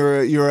mean,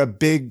 you're a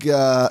big piece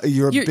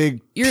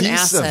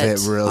asset.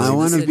 of it, really. I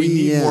want to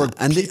be, more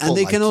and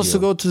they can also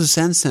go to the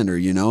Zen Center,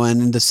 you know,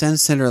 and in the Zen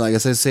Center, like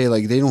as I say,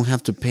 like they don't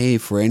have to pay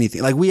for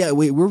anything. Like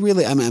we're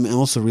really, I'm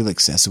also really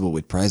accessible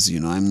with prices,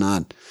 you know, I'm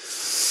not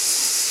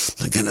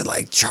gonna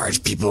like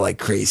charge people like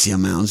crazy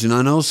amounts, you know,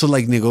 and also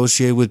like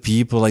negotiate with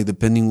people, like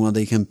depending what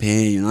they can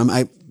pay, you know,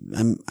 I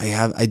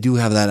do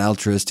have that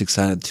altruistic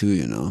side too,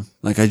 you know,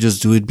 like I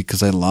just do it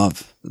because I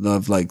love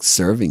like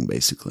serving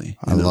basically.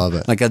 I love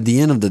it. Like at the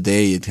end of the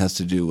day, it has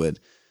to do with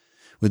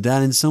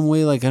that in some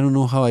way. Like, I don't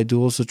know how I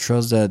do also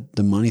trust that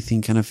the money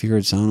thing kind of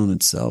figures out on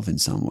itself in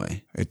some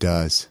way. It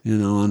does. You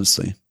know,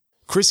 honestly.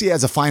 Chrissy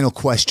has a final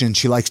question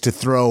she likes to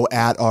throw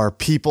at our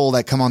people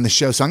that come on the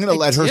show. So I'm going to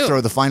let her throw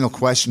the final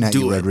question at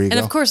you, Rodrigo.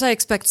 And of course, I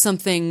expect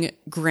something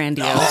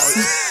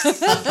grandiose.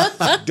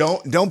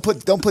 Don't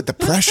put the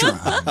pressure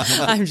on.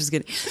 I'm just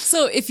kidding.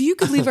 So if you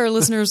could leave our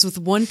listeners with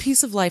one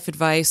piece of life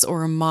advice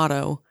or a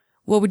motto,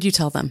 what would you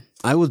tell them?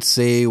 I would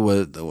say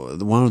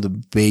one of the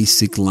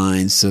basic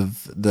lines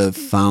of the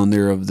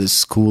founder of the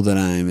school that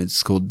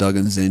it's called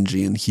Dogen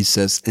Zenji, and he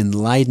says,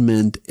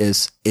 enlightenment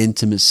is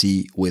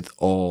intimacy with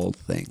all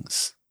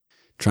things.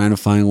 Trying to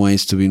find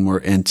ways to be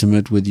more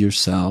intimate with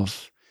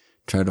yourself,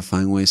 try to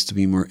find ways to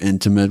be more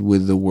intimate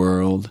with the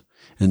world,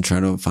 and try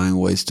to find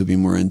ways to be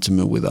more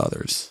intimate with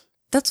others.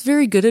 That's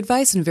very good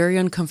advice and very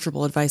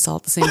uncomfortable advice all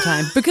at the same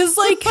time. Because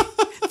like,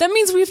 that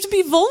means we have to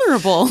be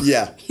vulnerable.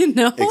 Yeah. You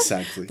know?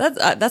 Exactly.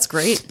 That's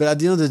great. But at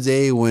the end of the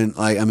day, when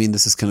like, I mean,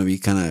 this is going to be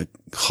kind of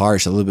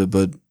harsh a little bit,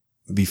 but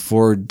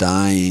before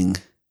dying,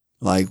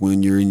 like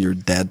when you're in your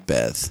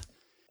deathbed,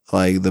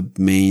 like the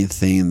main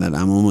thing that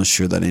I'm almost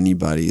sure that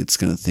anybody it's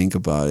going to think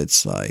about,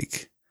 it's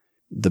like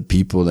the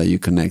people that you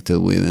connected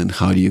with and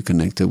how do you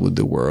connect it with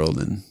the world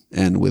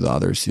and with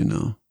others, you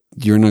know?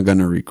 you're not going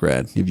to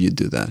regret if you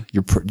do that.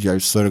 I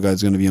swear to God,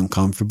 it's going to be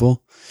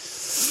uncomfortable,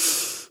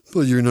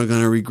 but you're not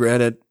going to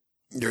regret it.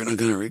 You're not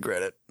going to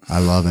regret it. I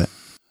love it.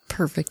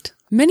 Perfect.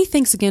 Many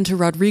thanks again to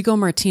Rodrigo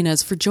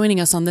Martinez for joining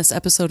us on this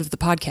episode of the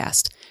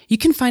podcast. You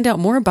can find out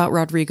more about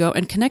Rodrigo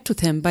and connect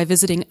with him by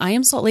visiting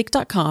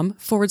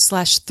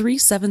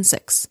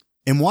iamsaltlake.com/376.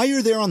 And while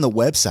you're there on the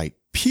website,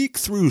 peek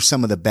through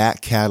some of the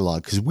back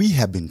catalog because we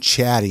have been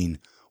chatting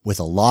with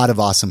a lot of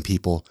awesome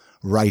people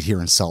right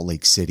here in Salt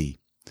Lake City.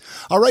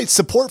 All right,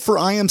 support for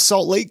I Am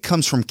Salt Lake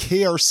comes from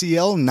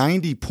KRCL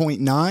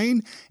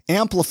 90.9,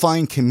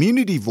 amplifying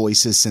community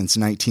voices since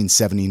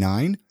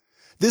 1979.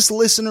 This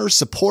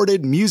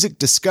listener-supported music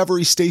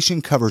discovery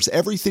station covers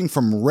everything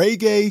from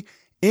reggae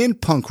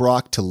and punk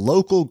rock to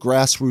local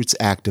grassroots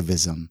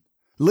activism.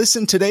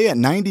 Listen today at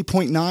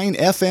 90.9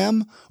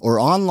 FM or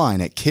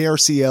online at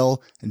krcl.org.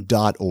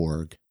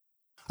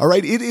 All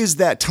right, it is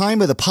that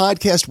time of the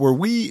podcast where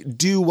we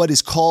do what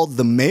is called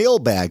the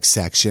mailbag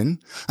section.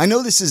 I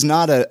know this is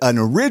not an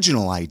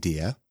original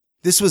idea.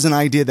 This was an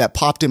idea that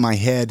popped in my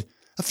head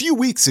a few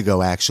weeks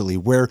ago, actually,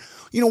 where,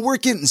 we're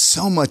getting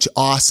so much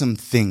awesome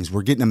things.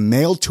 We're getting them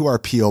mailed to our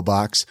P.O.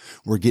 box.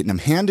 We're getting them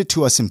handed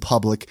to us in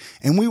public.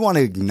 And we want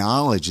to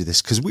acknowledge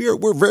this because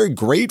we're very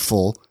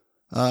grateful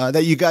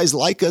that you guys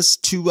like us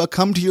to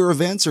come to your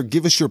events or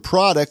give us your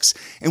products.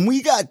 And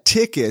we got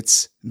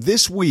tickets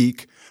this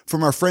week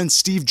from our friend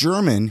Steve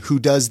German, who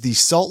does the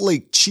Salt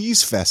Lake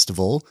Cheese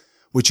Festival,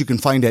 which you can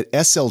find at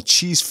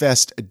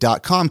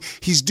slcheesefest.com.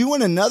 He's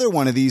doing another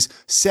one of these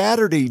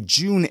Saturday,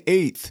 June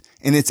 8th,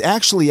 and it's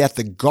actually at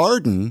the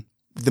Garden,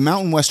 the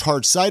Mountain West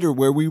Hard Cider,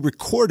 where we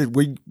recorded.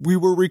 We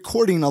were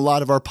recording a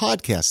lot of our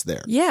podcasts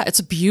there. Yeah, it's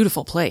a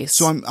beautiful place.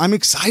 So I'm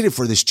excited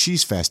for this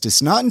Cheese Fest.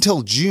 It's not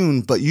until June,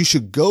 but you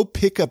should go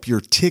pick up your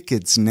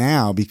tickets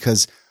now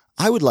because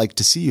I would like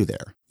to see you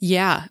there.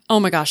 Yeah.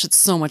 Oh my gosh, it's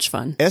so much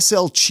fun.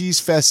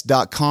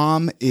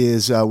 slcheesefest.com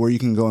is where you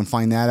can go and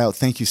find that out.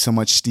 Thank you so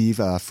much,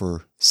 Steve,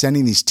 for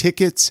sending these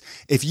tickets.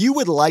 If you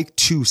would like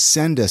to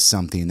send us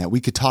something that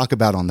we could talk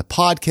about on the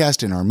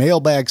podcast in our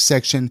mailbag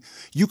section,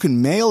 you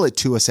can mail it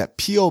to us at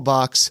P.O.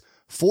 Box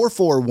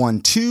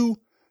 4412,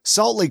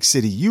 Salt Lake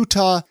City,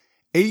 Utah,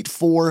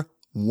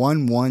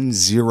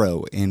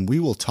 84110, and we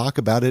will talk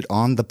about it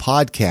on the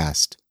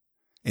podcast.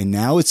 And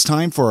now it's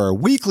time for our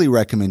weekly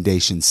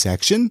recommendation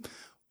section.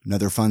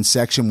 Another fun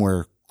section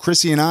where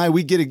Chrissy and I,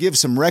 we get to give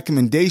some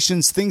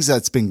recommendations, things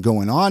that's been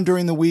going on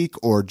during the week,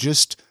 or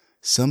just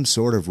some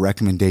sort of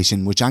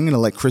recommendation, which I'm going to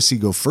let Chrissy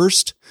go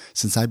first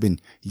since I've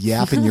been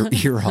yapping your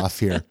ear off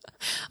here.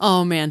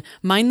 Oh man,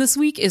 mine this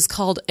week is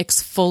called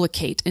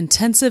Exfoliate,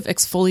 Intensive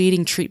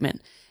Exfoliating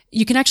Treatment.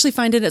 You can actually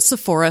find it at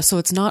Sephora, so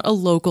it's not a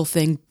local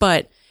thing,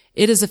 but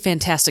it is a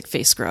fantastic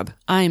face scrub.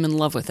 I am in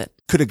love with it.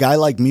 Could a guy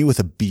like me with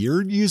a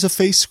beard use a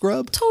face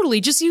scrub?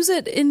 Totally. Just use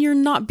it in your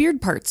not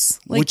beard parts,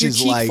 like which your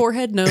is cheek,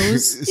 forehead,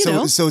 nose.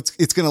 So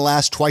it's going to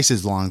last twice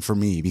as long for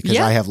me because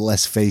I have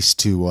less face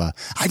to.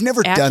 I've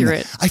never done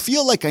that. I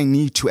feel like I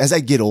need to, as I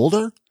get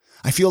older.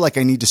 I feel like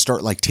I need to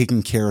start like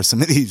taking care of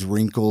some of these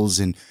wrinkles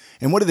and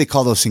what do they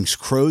call those things?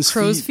 Crow's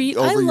feet.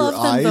 I love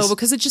them though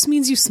because it just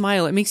means you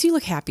smile. It makes you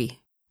look happy.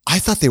 I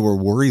thought they were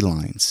worry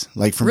lines,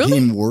 like from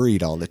being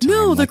worried all the time.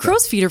 No, the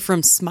crow's feet are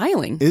from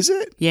smiling. Is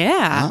it?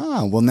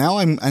 Yeah. Well, now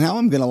I'm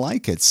going to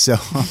like it. So,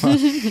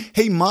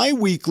 hey, my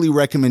weekly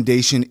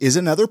recommendation is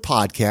another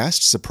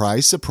podcast.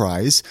 Surprise,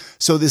 surprise.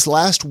 So this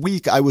last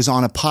week I was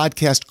on a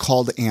podcast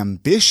called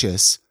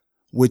Ambitious,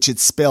 which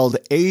it's spelled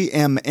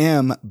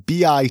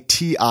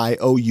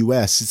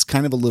AMMBITIOUS. It's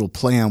kind of a little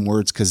play on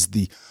words because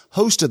the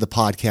host of the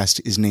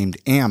podcast is named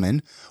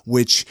Ammon,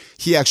 which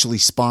he actually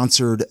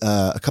sponsored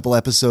a couple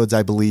episodes,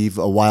 I believe,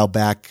 a while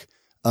back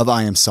of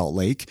I Am Salt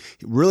Lake.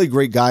 Really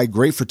great guy,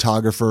 great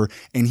photographer,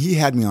 and he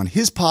had me on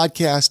his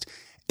podcast.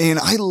 And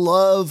I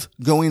love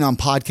going on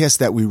podcasts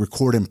that we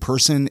record in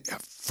person.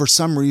 For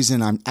some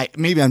reason,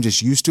 maybe I'm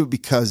just used to it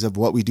because of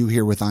what we do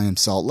here with I Am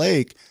Salt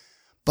Lake,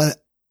 but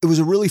it was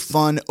a really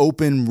fun,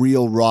 open,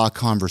 real, raw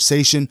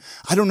conversation.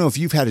 I don't know if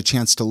you've had a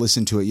chance to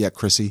listen to it yet,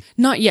 Chrissy.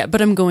 Not yet,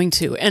 but I'm going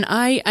to. And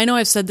I know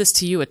I've said this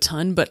to you a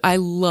ton, but I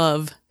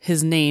love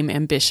his name,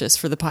 Ambitious,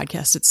 for the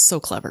podcast. It's so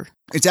clever.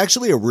 It's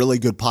actually a really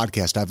good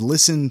podcast. I've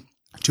listened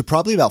to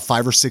probably about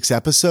 5 or 6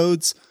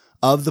 episodes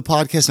of the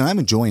podcast, and I'm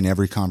enjoying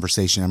every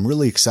conversation. I'm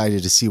really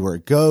excited to see where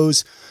it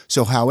goes.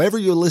 So however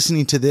you're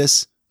listening to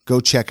this, go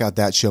check out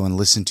that show and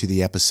listen to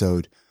the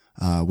episode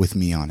with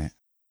me on it.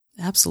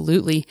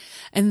 Absolutely.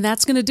 And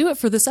that's going to do it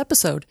for this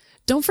episode.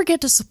 Don't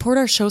forget to support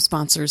our show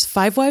sponsors,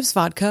 Five Wives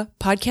Vodka,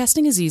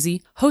 Podcasting is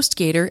Easy,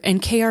 HostGator,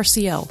 and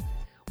KRCL.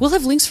 We'll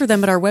have links for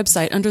them at our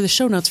website under the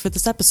show notes for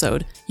this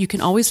episode. You can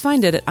always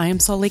find it at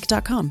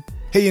iamsaltlake.com.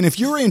 Hey, and if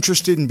you're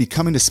interested in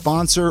becoming a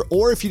sponsor,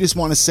 or if you just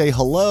want to say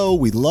hello,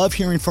 we love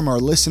hearing from our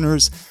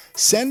listeners,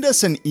 send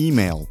us an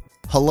email,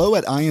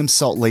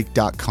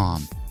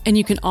 hello@iamsaltlake.com. And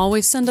you can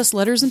always send us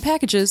letters and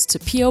packages to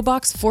P.O.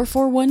 Box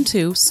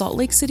 4412, Salt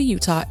Lake City,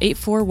 Utah,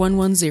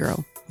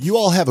 84110. You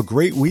all have a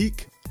great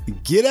week.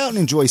 Get out and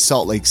enjoy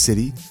Salt Lake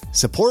City.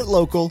 Support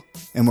local.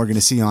 And we're going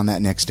to see you on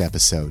that next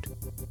episode.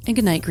 and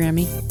good night,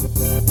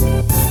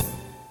 Grammy.